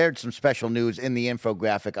 you shared some special news in the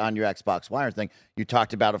infographic on your Xbox Wire thing. You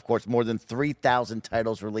talked about, of course, more than 3,000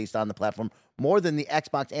 titles released on the platform, more than the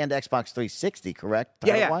Xbox and Xbox 360, correct?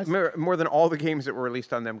 Yeah. More than all the games that were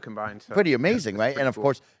released on them combined. So. Pretty amazing, right? And, of cool.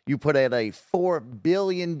 course, you put out a $4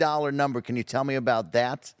 billion number. Can you tell me about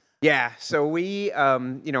that? Yeah, so we,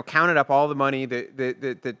 counted up all the money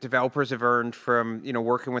that developers have earned from, you know,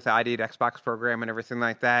 working with the ID at Xbox program and everything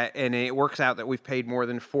like that, and it works out that we've paid more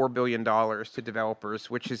than $4 billion to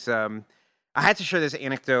developers, which is, I had to share this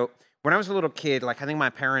anecdote. When I was a little kid, like, I think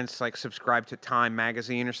my parents, like, subscribed to Time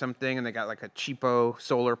magazine or something, and they got, like, a cheapo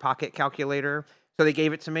solar pocket calculator, so they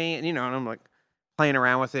gave it to me, and, you know, and I'm, like, playing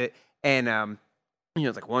around with it, and, you know,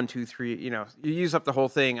 it's like 1, 2, 3, you know, you use up the whole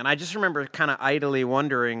thing. And I just remember kind of idly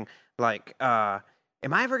wondering, like, am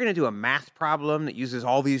I ever going to do a math problem that uses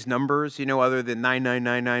all these numbers, you know, other than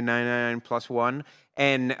 9999999 plus 1?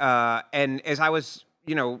 And as I was,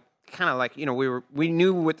 you know, kind of like, you know, we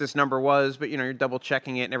knew what this number was, but, you know, you're double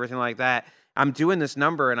checking it and everything like that. I'm doing this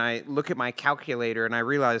number and I look at my calculator and I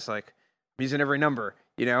realize, like, I'm using every number,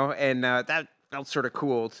 you know, and that felt sort of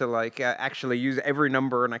cool to, like, actually use every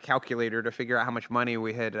number in a calculator to figure out how much money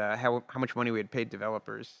we had how much money we had paid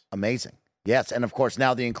developers. Amazing. Yes, and of course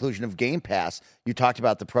now the inclusion of Game Pass. You talked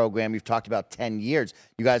about the program. You've talked about 10 years.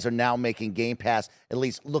 You guys are now making Game Pass, at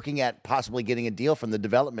least looking at possibly getting a deal from the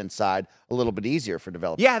development side, a little bit easier for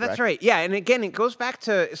developers. Yeah, that's right. Yeah, and again, it goes back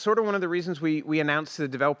to sort of one of the reasons we announced the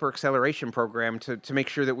Developer Acceleration Program to make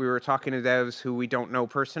sure that we were talking to devs who we don't know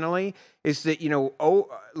personally, is that, you know,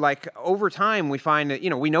 over time we find that, you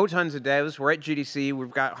know, we know tons of devs. We're at GDC. We've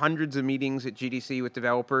got hundreds of meetings at GDC with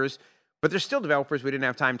developers. But there's still developers we didn't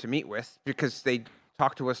have time to meet with because they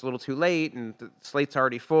talked to us a little too late and the slate's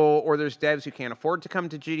already full, or there's devs who can't afford to come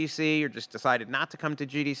to GDC or just decided not to come to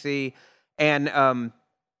GDC. And,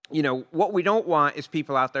 you know, what we don't want is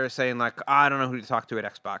people out there saying, like, oh, I don't know who to talk to at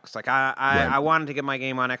Xbox. Like, I wanted to get my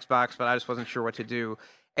game on Xbox, but I just wasn't sure what to do.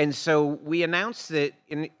 And so we announced that,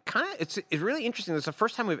 and it's really interesting. It's the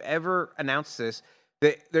first time we've ever announced this,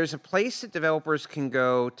 that there's a place that developers can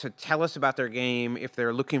go to tell us about their game if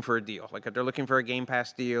they're looking for a deal. Like, if they're looking for a Game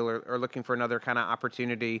Pass deal or looking for another kind of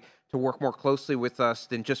opportunity to work more closely with us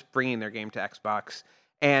than just bringing their game to Xbox.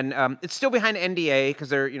 And it's still behind NDA because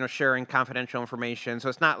they're, you know, sharing confidential information. So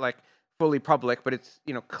it's not, like, fully public, but it's,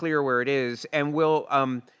 you know, clear where it is. And we'll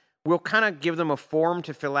kind of give them a form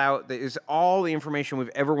to fill out that is all the information we've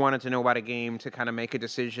ever wanted to know about a game to kind of make a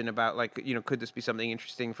decision about, like, you know, could this be something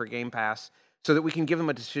interesting for Game Pass? So that we can give them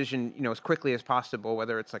a decision, you know, as quickly as possible,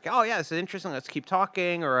 whether it's like, oh, yeah, this is interesting, let's keep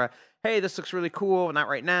talking, or, hey, this looks really cool, not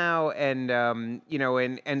right now. And, you know,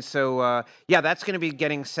 and so, yeah, that's going to be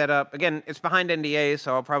getting set up. Again, it's behind NDA,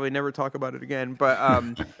 so I'll probably never talk about it again. But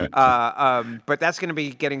but that's going to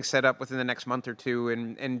be getting set up within the next month or two,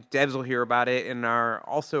 and devs will hear about it in our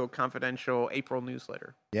also confidential April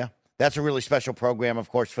newsletter. Yeah, that's a really special program, of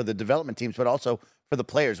course, for the development teams, but also for the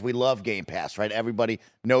players. We love Game Pass, right? Everybody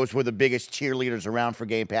knows we're the biggest cheerleaders around for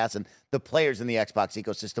Game Pass, and the players in the Xbox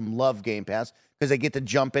ecosystem love Game Pass because they get to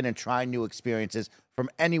jump in and try new experiences from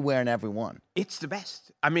anywhere and everyone. It's the best.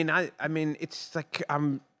 I mean, it's like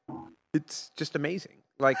it's just amazing.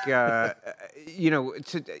 Like, you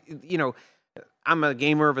know, I'm a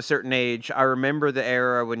gamer of a certain age. I remember the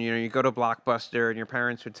era when, you know, you go to Blockbuster and your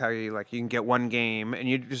parents would tell you, like, you can get one game, and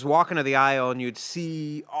you'd just walk into the aisle and you'd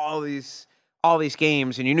see all all these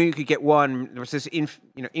games, and you knew you could get one. There was this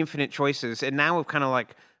infinite choices, and now we've kind of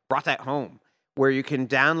like brought that home, where you can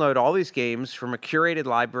download all these games from a curated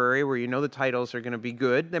library where you know the titles are going to be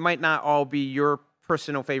good. They might not all be your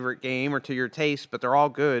personal favorite game or to your taste, but they're all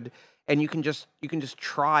good, and you can just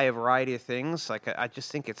try a variety of things. Like I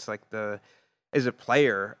just think it's like as a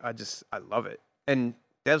player, I love it, and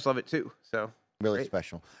devs love it too. So. Really great.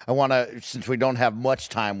 special. I want to, since we don't have much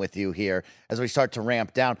time with you here, as we start to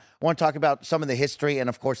ramp down, I want to talk about some of the history and,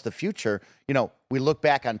 of course, the future. You know, we look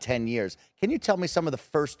back on 10 years. Can you tell me some of the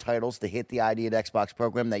first titles to hit the ID at Xbox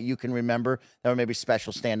program that you can remember that were maybe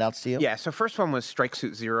special standouts to you? Yeah, so first one was Strike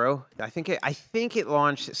Suit Zero. I think it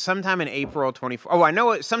launched sometime in April 2014. Oh, I know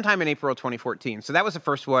it sometime in April 2014. So that was the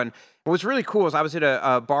first one. What was really cool is I was at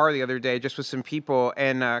a bar the other day just with some people,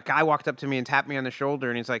 and a guy walked up to me and tapped me on the shoulder,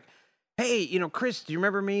 and he's like, hey, Chris, do you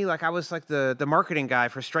remember me? Like, I was like the marketing guy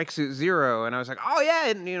for Strike Suit Zero. And I was like, oh, yeah.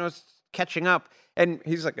 And, it's catching up. And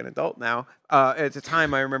he's like an adult now. At the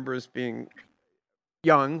time, I remember as being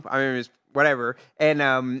young. I mean, it was whatever.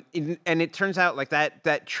 And it turns out like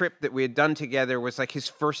that trip that we had done together was like his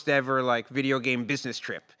first ever like video game business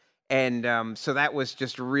trip. And so that was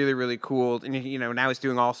just really, really cool. And, now he's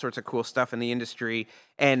doing all sorts of cool stuff in the industry.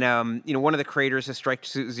 And, one of the creators of Strike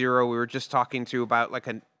Suit Zero, we were just talking to about like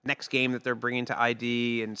a next game that they're bringing to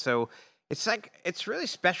ID. And so it's really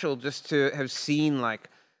special just to have seen like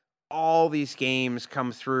all these games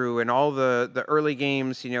come through and all the early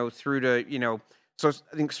games, through to, so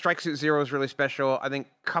I think Strike Suit Zero is really special. I think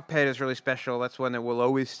Cuphead is really special. That's one that will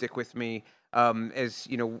always stick with me. As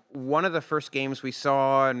one of the first games we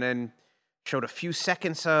saw and then showed a few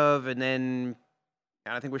seconds of, and then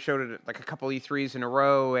I think we showed it like a couple E3s in a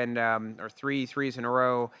row, and or 3 E3s in a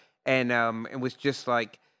row, and it was just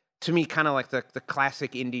like, to me, kind of like the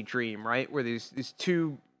classic indie dream, right? Where these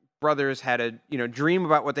two brothers had a dream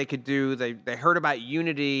about what they could do. They heard about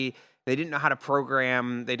Unity. They didn't know how to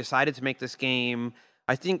program. They decided to make this game.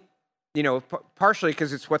 I think, partially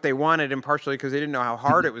because it's what they wanted, and partially because they didn't know how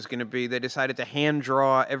hard it was going to be. They decided to hand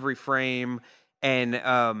draw every frame, and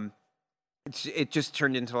it just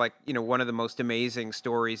turned into like one of the most amazing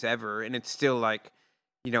stories ever. And it's still like,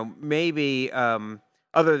 maybe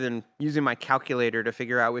other than using my calculator to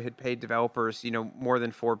figure out we had paid developers more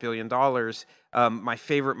than $4 billion. My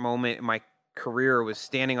favorite moment in my career was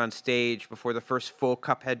standing on stage before the first full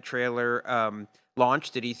Cuphead trailer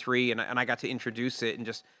launched at E3, and I got to introduce it, and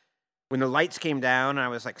just when the lights came down and I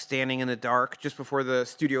was like standing in the dark just before the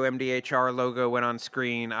Studio MDHR logo went on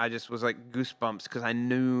screen, I just was like goosebumps because I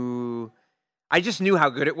just knew how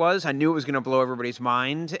good it was. I knew it was going to blow everybody's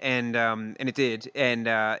mind, and it did, and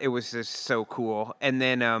it was just so cool. And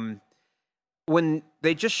then when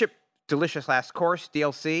they just shipped Delicious Last Course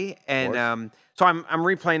DLC, and so I'm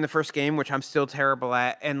replaying the first game, which I'm still terrible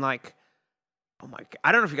at, and like, oh my God,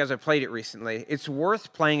 I don't know if you guys have played it recently. It's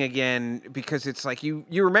worth playing again because it's like you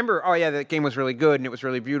remember, oh yeah, that game was really good and it was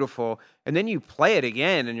really beautiful, and then you play it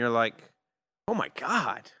again and you're like, oh my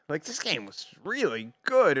God, like this game was really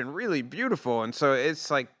good and really beautiful, and so it's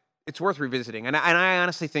like it's worth revisiting. And I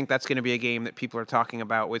honestly think that's going to be a game that people are talking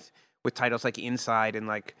about with titles like Inside and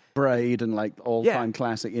like Braid and like all-time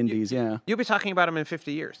classic indies. You'll be talking about them in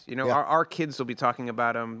 50 years. Our kids will be talking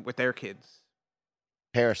about them with their kids.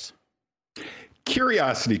 Harris.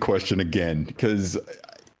 Curiosity question again, because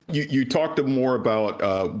you talked more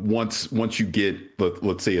about once you get,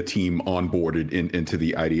 let's say, a team onboarded into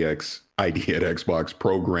the ID at Xbox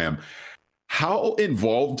program. How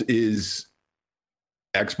involved is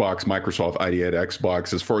Microsoft ID at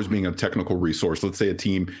Xbox as far as being a technical resource? Let's say a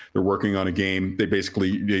team, they're working on a game, they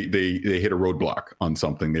basically they hit a roadblock on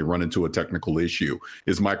something, they run into a technical issue.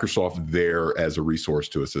 Is Microsoft there as a resource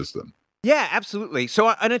to assist them? Yeah, absolutely.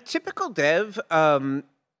 So on a typical dev,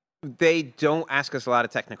 they don't ask us a lot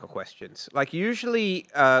of technical questions. Like usually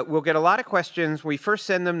we'll get a lot of questions. We first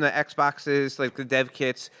send them the Xboxes, like the dev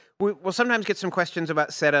kits. We'll sometimes get some questions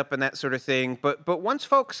about setup and that sort of thing. But once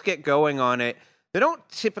folks get going on it, they don't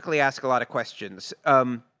typically ask a lot of questions.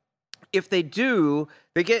 If they do,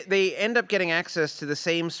 they end up getting access to the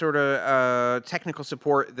same sort of technical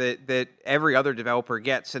support that every other developer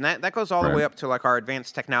gets, and that goes all the way up to like our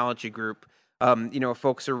advanced technology group. If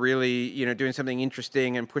folks are really doing something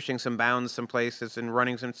interesting and pushing some bounds some places and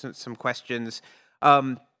running some questions.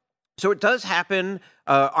 So it does happen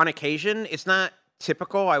on occasion. It's not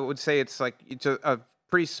typical. I would say it's a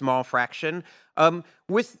pretty small fraction.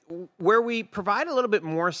 With where we provide a little bit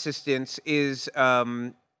more assistance is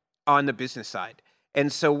on the business side.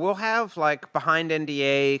 And so we'll have like behind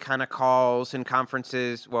NDA kind of calls and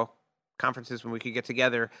conferences, conferences when we could get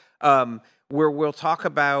together, where we'll talk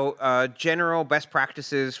about general best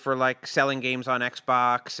practices for like selling games on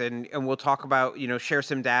Xbox, and we'll talk about, share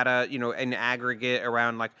some data, in aggregate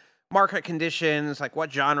around like market conditions, like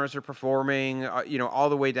what genres are performing, all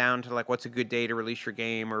the way down to like what's a good day to release your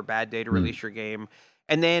game or a bad day to release your game.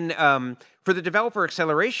 And then for the Developer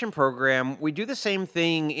Acceleration Program, we do the same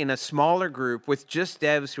thing in a smaller group with just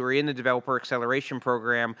devs who are in the Developer Acceleration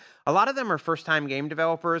Program. A lot of them are first-time game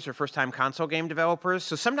developers or first-time console game developers,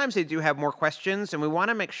 so sometimes they do have more questions, and we want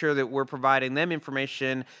to make sure that we're providing them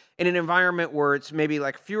information in an environment where it's maybe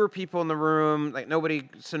like fewer people in the room, like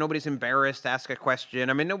nobody's embarrassed to ask a question.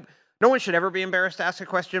 I mean, no one should ever be embarrassed to ask a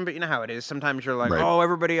question, but you know how it is. Sometimes you're like, Right. oh,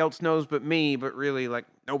 everybody else knows but me, but really, like,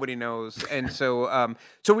 nobody knows. And so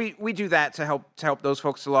we do that to help those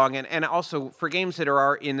folks along. And also, for games that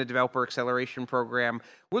are in the Developer Acceleration Program,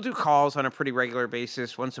 we'll do calls on a pretty regular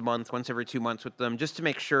basis, once a month, once every 2 months with them, just to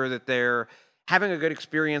make sure that they're having a good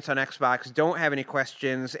experience on Xbox, don't have any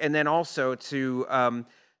questions, and then also to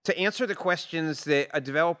answer the questions that a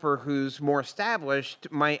developer who's more established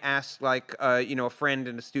might ask, like, a friend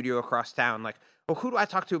in a studio across town, like, well, who do I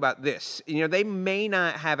talk to about this? They may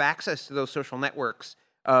not have access to those social networks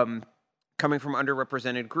coming from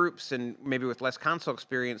underrepresented groups and maybe with less console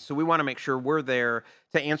experience. So we want to make sure we're there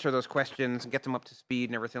to answer those questions and get them up to speed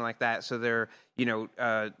and everything like that. So they're,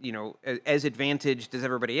 as advantaged as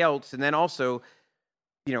everybody else. And then also,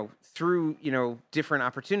 through, different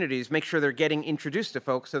opportunities, make sure they're getting introduced to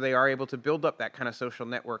folks so they are able to build up that kind of social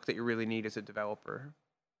network that you really need as a developer.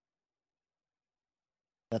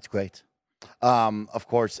 That's great. Of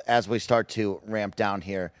course, as we start to ramp down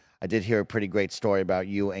here, I did hear a pretty great story about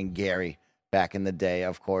you and Gary back in the day,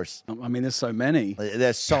 of course. I mean, there's so many.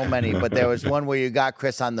 There's so many, but there was one where you got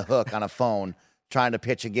Chris on the hook on a phone trying to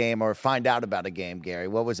pitch a game or find out about a game, Gary.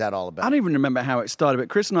 What was that all about? I don't even remember how it started, but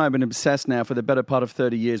Chris and I have been obsessed now for the better part of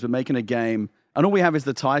 30 years with making a game, and all we have is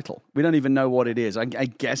the title. We don't even know what it is. I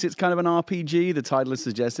guess it's kind of an RPG. The title is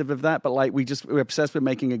suggestive of that, but like we're obsessed with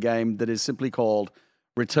making a game that is simply called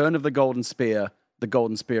Return of the Golden Spear, The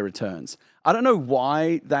Golden Spear Returns. I don't know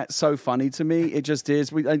why that's so funny to me. It just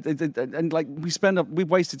is. We've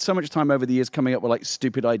wasted so much time over the years coming up with like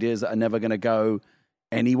stupid ideas that are never going to go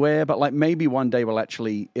anywhere, but like maybe one day we'll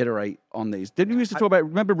actually iterate on these. Didn't we used to talk about,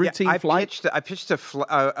 remember Routine Flight? I pitched an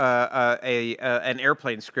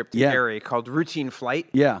airplane script to Gary called Routine Flight.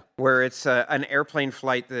 Yeah. Where it's an airplane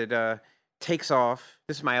flight that takes off.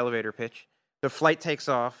 This is my elevator pitch. The flight takes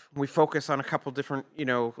off. We focus on a couple different,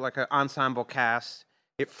 like an ensemble cast.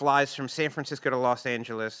 It flies from San Francisco to Los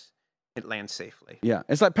Angeles. It lands safely. Yeah,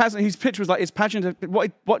 it's like his pitch was like, it's passenger.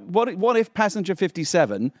 What if Passenger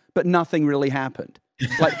 57, but nothing really happened?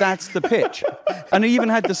 Like that's the pitch. And he even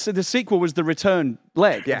had the sequel was the return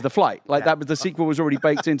leg of the flight. Like that was the sequel was already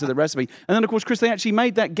baked into the recipe. And then of course, Chris, they actually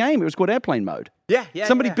made that game. It was called Airplane Mode.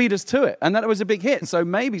 Somebody beat us to it, and that was a big hit. So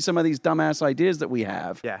maybe some of these dumbass ideas that we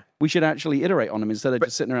have, we should actually iterate on them instead of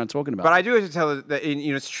just sitting around talking about. But I do have to tell that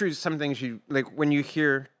it's true. Some things you like when you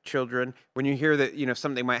hear children, when you hear that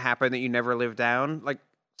something might happen that you never live down. Like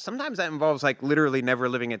sometimes that involves like literally never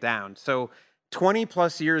living it down. So 20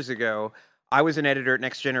 plus years ago, I was an editor at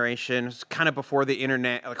Next Generation. It was kind of before the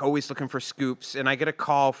internet, like always looking for scoops. And I get a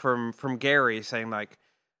call from Gary saying like,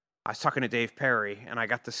 I was talking to Dave Perry and I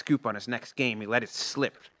got the scoop on his next game. He let it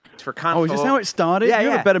slip. It's for console. Oh, is this how it started? You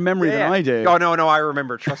have a better memory than I do. Oh, no, I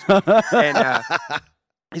remember. Trust me. And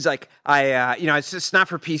he's like, it's just not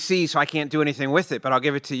for PC, so I can't do anything with it, but I'll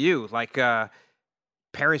give it to you. Like,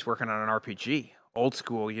 Perry's working on an RPG. Old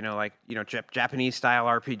school, Japanese style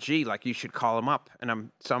RPG. Like you should call him up, and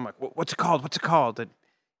I'm like, what's it called? What's it called?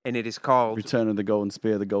 And it is called Return of the Golden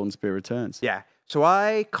Spear. The Golden Spear Returns. Yeah. So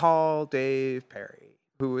I call Dave Perry,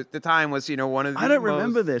 who at the time was one of the I don't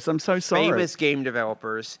remember this. I'm so sorry. Famous game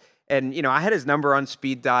developers, and I had his number on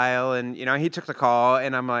speed dial, and he took the call,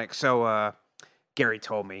 and I'm like, so Gary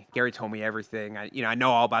told me everything. I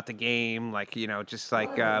know all about the game, like, just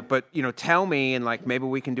like, but, tell me, and like, maybe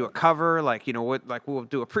we can do a cover, like, what, like, we'll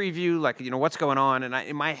do a preview, like, what's going on. And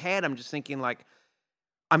in my head, I'm just thinking like,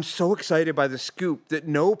 I'm so excited by the scoop that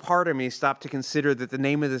no part of me stopped to consider that the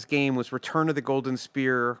name of this game was Return of the Golden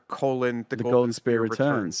Spear, the Golden Spear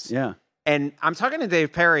Returns. Yeah. And I'm talking to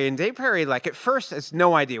Dave Perry, and Dave Perry, like, at first has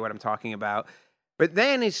no idea what I'm talking about. But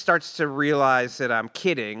then he starts to realize that I'm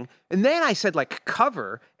kidding. And then I said, like,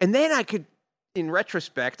 cover. And then I could, in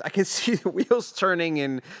retrospect, I can see the wheels turning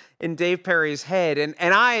in Dave Perry's head. And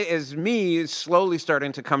I, as me, slowly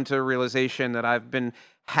starting to come to a realization that I've been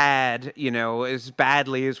had, as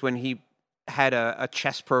badly as when he had a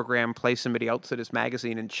chess program play somebody else at his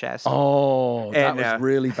magazine in chess. Oh, that was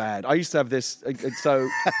really bad. I used to have this. So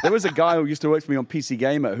there was a guy who used to work for me on PC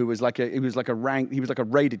Gamer who was like a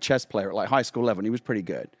rated chess player at like high school level. And he was pretty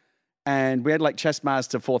good. And we had like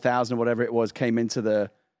Chessmaster 4000 or whatever it was came into the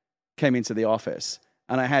office,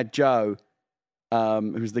 and I had Joe,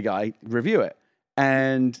 who's the guy, review it.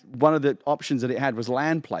 And one of the options that it had was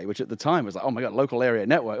LAN play, which at the time was like, oh my God, local area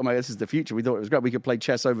network. Oh my God, this is the future. We thought it was great. We could play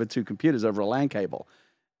chess over 2 computers over a LAN cable.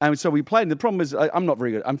 And so we played. And the problem is I'm not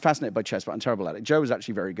very good. I'm fascinated by chess, but I'm terrible at it. Joe was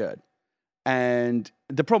actually very good. And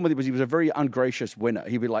the problem with it was he was a very ungracious winner.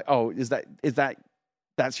 He'd be like, oh,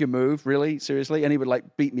 that's your move? Really? Seriously? And he would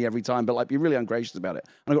like beat me every time, but like be really ungracious about it.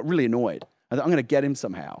 And I got really annoyed. I thought, I'm going to get him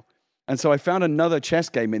somehow. And so I found another chess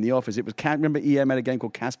game in the office. It was, remember EM had a game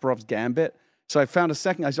called Kasparov's Gambit? So I found a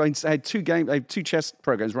second. I had two chess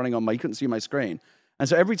programs running on you couldn't see my screen. And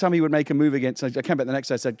so every time he would make a move against, I came back the next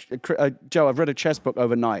day, I said, Joe, I've read a chess book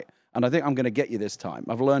overnight, and I think I'm going to get you this time.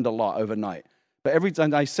 I've learned a lot overnight. But every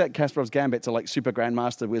time I set Kasparov's Gambit to like Super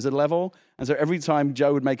Grandmaster Wizard level, and so every time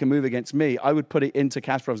Joe would make a move against me, I would put it into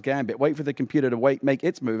Kasparov's Gambit, wait for the computer to make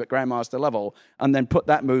its move at Grandmaster level, and then put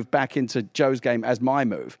that move back into Joe's game as my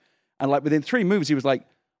move. And like within 3 moves, he was like,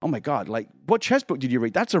 oh my God, like what chess book did you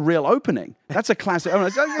read? That's a real opening. That's a classic.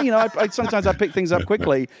 Sometimes I pick things up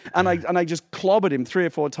quickly, and I just clobbered him 3 or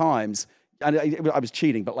 4 times. And I was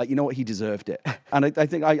cheating, but like, you know what? He deserved it. And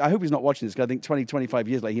I hope he's not watching this, because I think 20, 25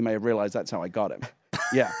 years later, he may have realized that's how I got him.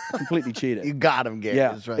 Yeah, completely cheated. You got him, Gary.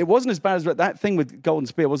 Yeah, that's right. It wasn't as bad as that thing with Golden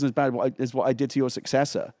Spear wasn't as bad as what I did to your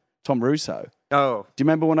successor, Tom Russo. Oh. Do you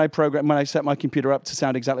remember when I set my computer up to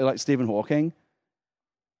sound exactly like Stephen Hawking?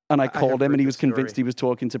 And I called him, and he was convinced he was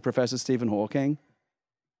talking to Professor Stephen Hawking.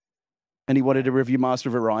 And he wanted to review Master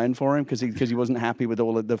of Orion for him because he wasn't happy with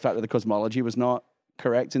all of the fact that the cosmology was not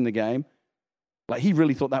correct in the game. Like, he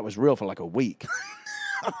really thought that was real for like a week.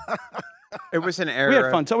 It was an era. We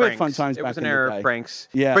had fun times. It was an era of pranks.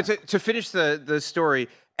 Yeah. But to finish the story,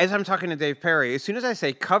 as I'm talking to Dave Perry, as soon as I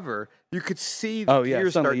say cover, you could see the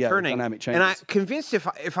gears start turning. Dynamic changes. And I'm convinced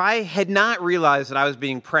if I had not realized that I was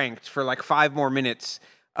being pranked for like 5 more minutes,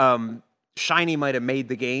 Shiny might have made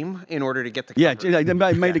the game in order to get the cover. Yeah, they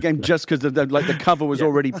made the game just because the cover was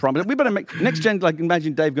already promised. We better make next gen. Like,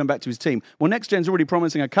 imagine Dave going back to his team. Well, next gen's already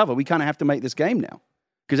promising a cover. We kind of have to make this game now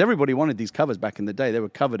because everybody wanted these covers back in the day. They were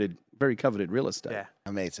very coveted real estate. Yeah,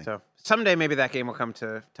 amazing. So someday maybe that game will come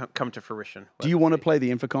to fruition. Do you want to play the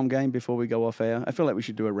Infocom game before we go off air? I feel like we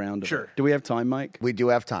should do a round of it. Do we have time, Mike? We do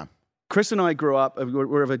have time. Chris and I grew up.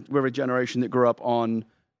 We're of a generation that grew up on.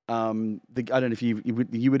 I don't know if you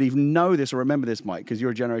would even know this or remember this, Mike, because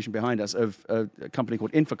you're a generation behind us, of a company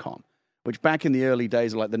called Infocom, which back in the early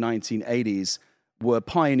days of like the 1980s were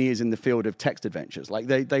pioneers in the field of text adventures. Like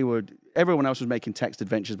everyone else was making text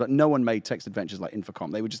adventures, but no one made text adventures like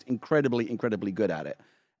Infocom. They were just incredibly, incredibly good at it.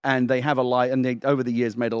 And they have over the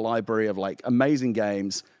years made a library of like amazing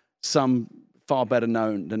games, some far better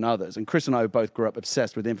known than others. And Chris and I both grew up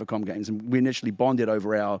obsessed with Infocom games, and we initially bonded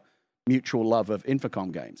over our mutual love of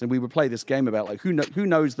Infocom games. And we would play this game about like who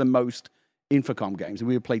knows the most Infocom games, and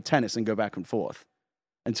we would play tennis and go back and forth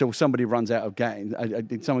until somebody runs out of games.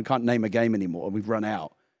 Someone can't name a game anymore, and we've run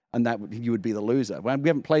out, and you would be the loser. We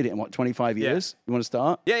haven't played it in 25 years? You want to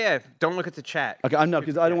start? Yeah. Don't look at the chat. Okay, I know,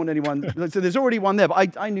 because I don't want anyone. So there's already one there,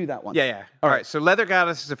 but I knew that one. Yeah. All right. So Leather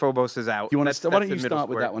Goddesses of Phobos is out. Why don't you start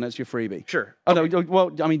with that one? That's your freebie. Sure. Oh no.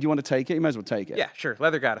 Well, I mean, do you want to take it? You might as well take it. Yeah, sure.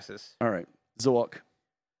 Leather Goddesses. All right. Zork.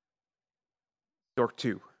 Zork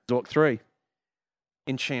 2. Zork 3.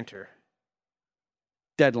 Enchanter.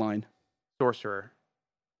 Deadline. Sorcerer.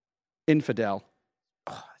 Infidel.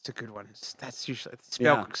 Oh, that's a good one. That's usually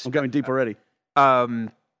I'm going deep already. Wishbringer.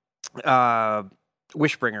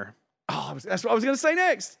 Oh, that's what I was going to say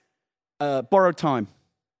next. Borrowed Time.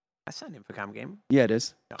 That's not an Infocom game. Yeah, it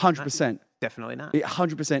is. 100%. Definitely not. It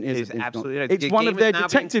 100% is. It is absolutely not. It's one of their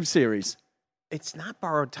detective series. It's not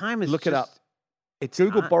Borrowed Time. Look it up.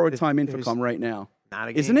 Google Borrowed Time Infocom right now. Not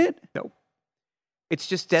a game. Isn't it? Nope. It's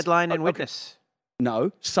just Deadline and Witness.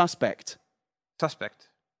 No, Suspect.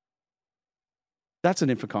 That's an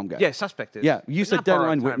Infocom game. Yeah, Suspect is. Yeah, you said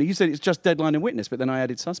Deadline Witness. You said it's just Deadline and Witness, but then I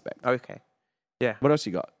added Suspect. Okay. Yeah. What else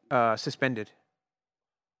you got? Suspended.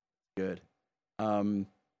 Good. Plundered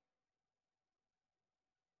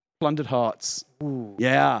Hearts. Ooh.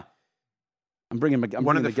 Yeah. I'm bringing the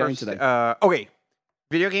game today. Okay.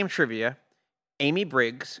 Video game trivia. Amy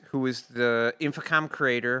Briggs, who is the Infocom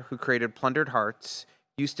creator who created Plundered Hearts,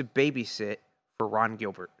 used to babysit for Ron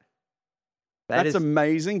Gilbert. That's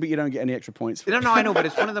amazing, but you don't get any extra points for it. No, I know, but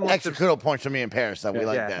it's one of the most Extra kudo points for me in Paris. We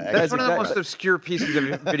like that. That's one of the most obscure pieces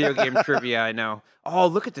of video game trivia I know. Oh,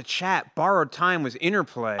 look at the chat. Borrowed Time was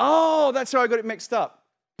Interplay. Oh, that's how I got it mixed up.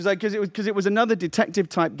 Because it was another detective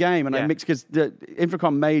type game, and I mixed because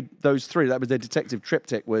Infocom made those three. That was their detective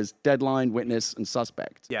triptych: was Deadline, Witness, and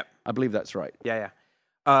Suspect. Yep, I believe that's right. Yeah.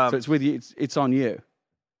 So it's with you. It's on you.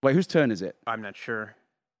 Wait, whose turn is it? I'm not sure.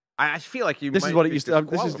 I feel like you. This is what it used to.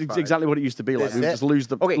 This is exactly what it used to be like. We just lose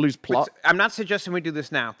plot. I'm not suggesting we do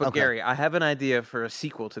this now, but Okay. Gary, I have an idea for a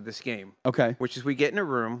sequel to this game. Okay. Which is we get in a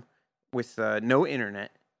room with no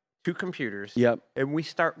internet, 2 computers. Yep. And we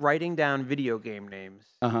start writing down video game names.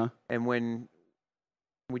 And when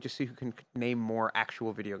we just see who can name more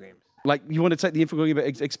actual video games. Like, you want to take the Infocom game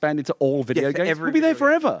but expand it to all video games? Every We'll be there video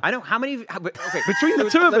game. forever. I know. How many? Okay. Between the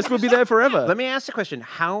two of us, we'll be there forever. Let me ask the question.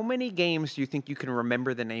 How many games do you think you can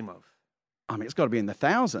remember the name of? I mean, it's got to be in the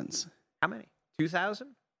thousands. How many? 2,000?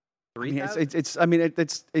 I mean,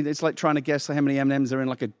 3,000? it's like trying to guess how many M&Ms are in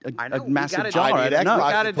like a massive I jar. need I don't know.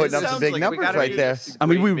 Xbox putting up some big numbers right there. I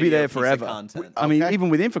mean, we would be there Video piece of forever. content. I mean, even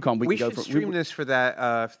with Infocom, we should can go for stream this for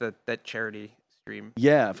that charity stream.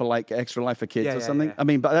 Yeah, for like Extra Life for Kids or something. Yeah. I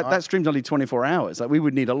mean, but that stream's only 24 hours. Like, we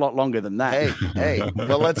would need a lot longer than that. Hey.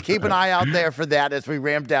 Well, let's keep an eye out there for that as we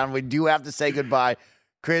ramp down. We do have to say goodbye.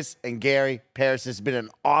 Chris and Gary, Paris, this has been an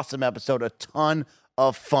awesome episode. A ton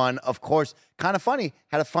of fun. Of course, kind of funny.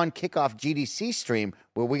 Had a fun kickoff GDC stream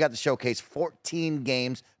where we got to showcase 14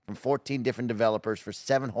 games from 14 different developers for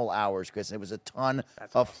 7 whole hours, Chris. It was a ton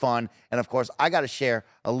of fun. And, of course, I got to share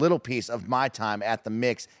a little piece of my time at the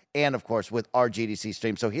mix and, of course, with our GDC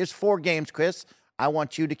stream. So here's 4 games, Chris. I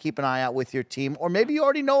want you to keep an eye out with your team, or maybe you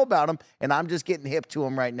already know about them, and I'm just getting hip to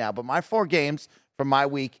them right now. But my 4 games from my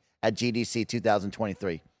week at GDC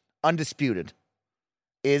 2023. Undisputed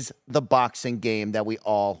is the boxing game that we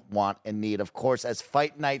all want and need. Of course, as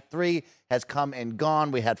Fight Night 3 has come and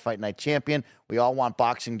gone, we had Fight Night Champion. We all want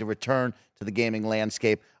boxing to return to the gaming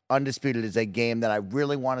landscape. Undisputed is a game that I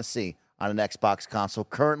really want to see on an Xbox console.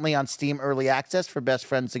 Currently on Steam Early Access for best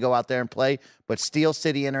friends to go out there and play, but Steel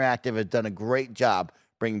City Interactive has done a great job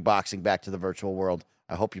bringing boxing back to the virtual world.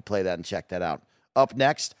 I hope you play that and check that out. Up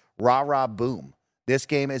next, Rah Rah Boom. This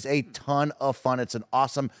game is a ton of fun. It's an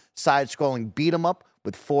awesome side-scrolling beat-em-up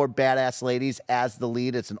with 4 badass ladies as the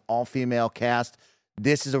lead. It's an all-female cast.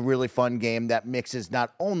 This is a really fun game that mixes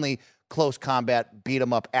not only close combat,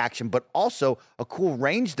 beat-em-up action, but also a cool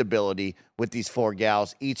ranged ability with these 4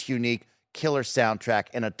 gals, each unique, killer soundtrack,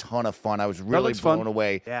 and a ton of fun. I was really blown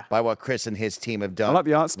away by what Chris and his team have done I love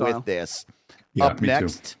the art style. with this. Yeah, Up me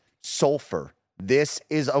next, too. Sulfur. This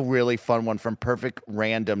is a really fun one from Perfect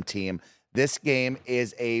Random Team. This game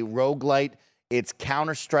is a roguelite. It's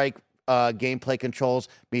Counter-Strike gameplay controls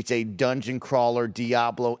meets a dungeon crawler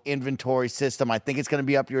Diablo inventory system. I think it's going to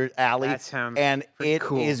be up your alley. That sounds and it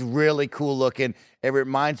cool. is really cool looking. It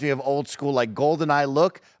reminds me of old school like GoldenEye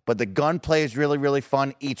look, but the gunplay is really, really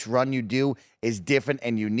fun. Each run you do is different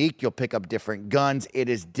and unique. You'll pick up different guns. It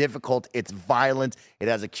is difficult. It's violent. It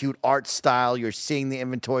has a cute art style. You're seeing the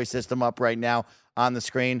inventory system up right now on the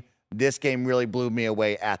screen. This game really blew me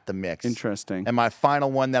away at the mix. Interesting. And my final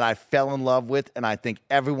one that I fell in love with, and I think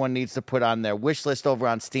everyone needs to put on their wish list over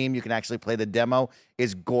on Steam, you can actually play the demo,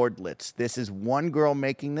 is Gordlets. This is one girl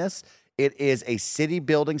making this. It is a city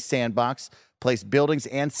building sandbox. Place buildings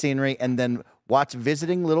and scenery, and then watch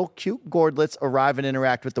visiting little cute Gordlets arrive and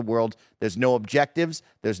interact with the world. There's no objectives.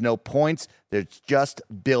 There's no points. There's just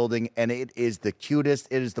building, and it is the cutest.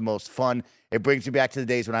 It is the most fun. It brings me back to the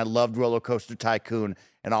days when I loved Roller Coaster Tycoon,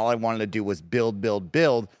 and all I wanted to do was build, build,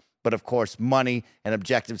 build. But, of course, money and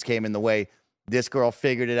objectives came in the way. This girl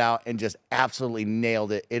figured it out and just absolutely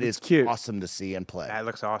nailed it. It's cute. Awesome to see and play. That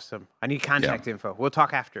looks awesome. I need contact info. We'll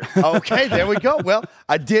talk after. Okay, there we go. Well,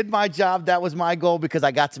 I did my job. That was my goal because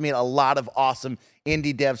I got to meet a lot of awesome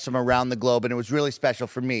indie devs from around the globe, and it was really special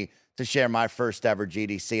for me to share my first ever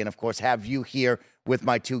GDC and, of course, have you here with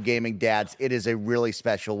my 2 gaming dads. It is a really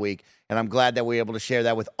special week, and I'm glad that we're able to share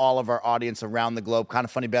that with all of our audience around the globe. Kind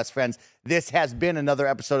of Funny best friends, this has been another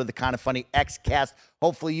episode of the Kind of Funny Xcast.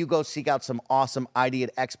 Hopefully you go seek out some awesome ID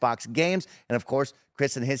at Xbox games, and, of course,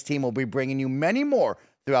 Chris and his team will be bringing you many more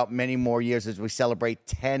throughout many more years as we celebrate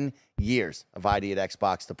 10 years of ID at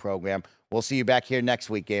Xbox, the program. We'll see you back here next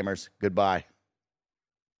week, gamers. Goodbye.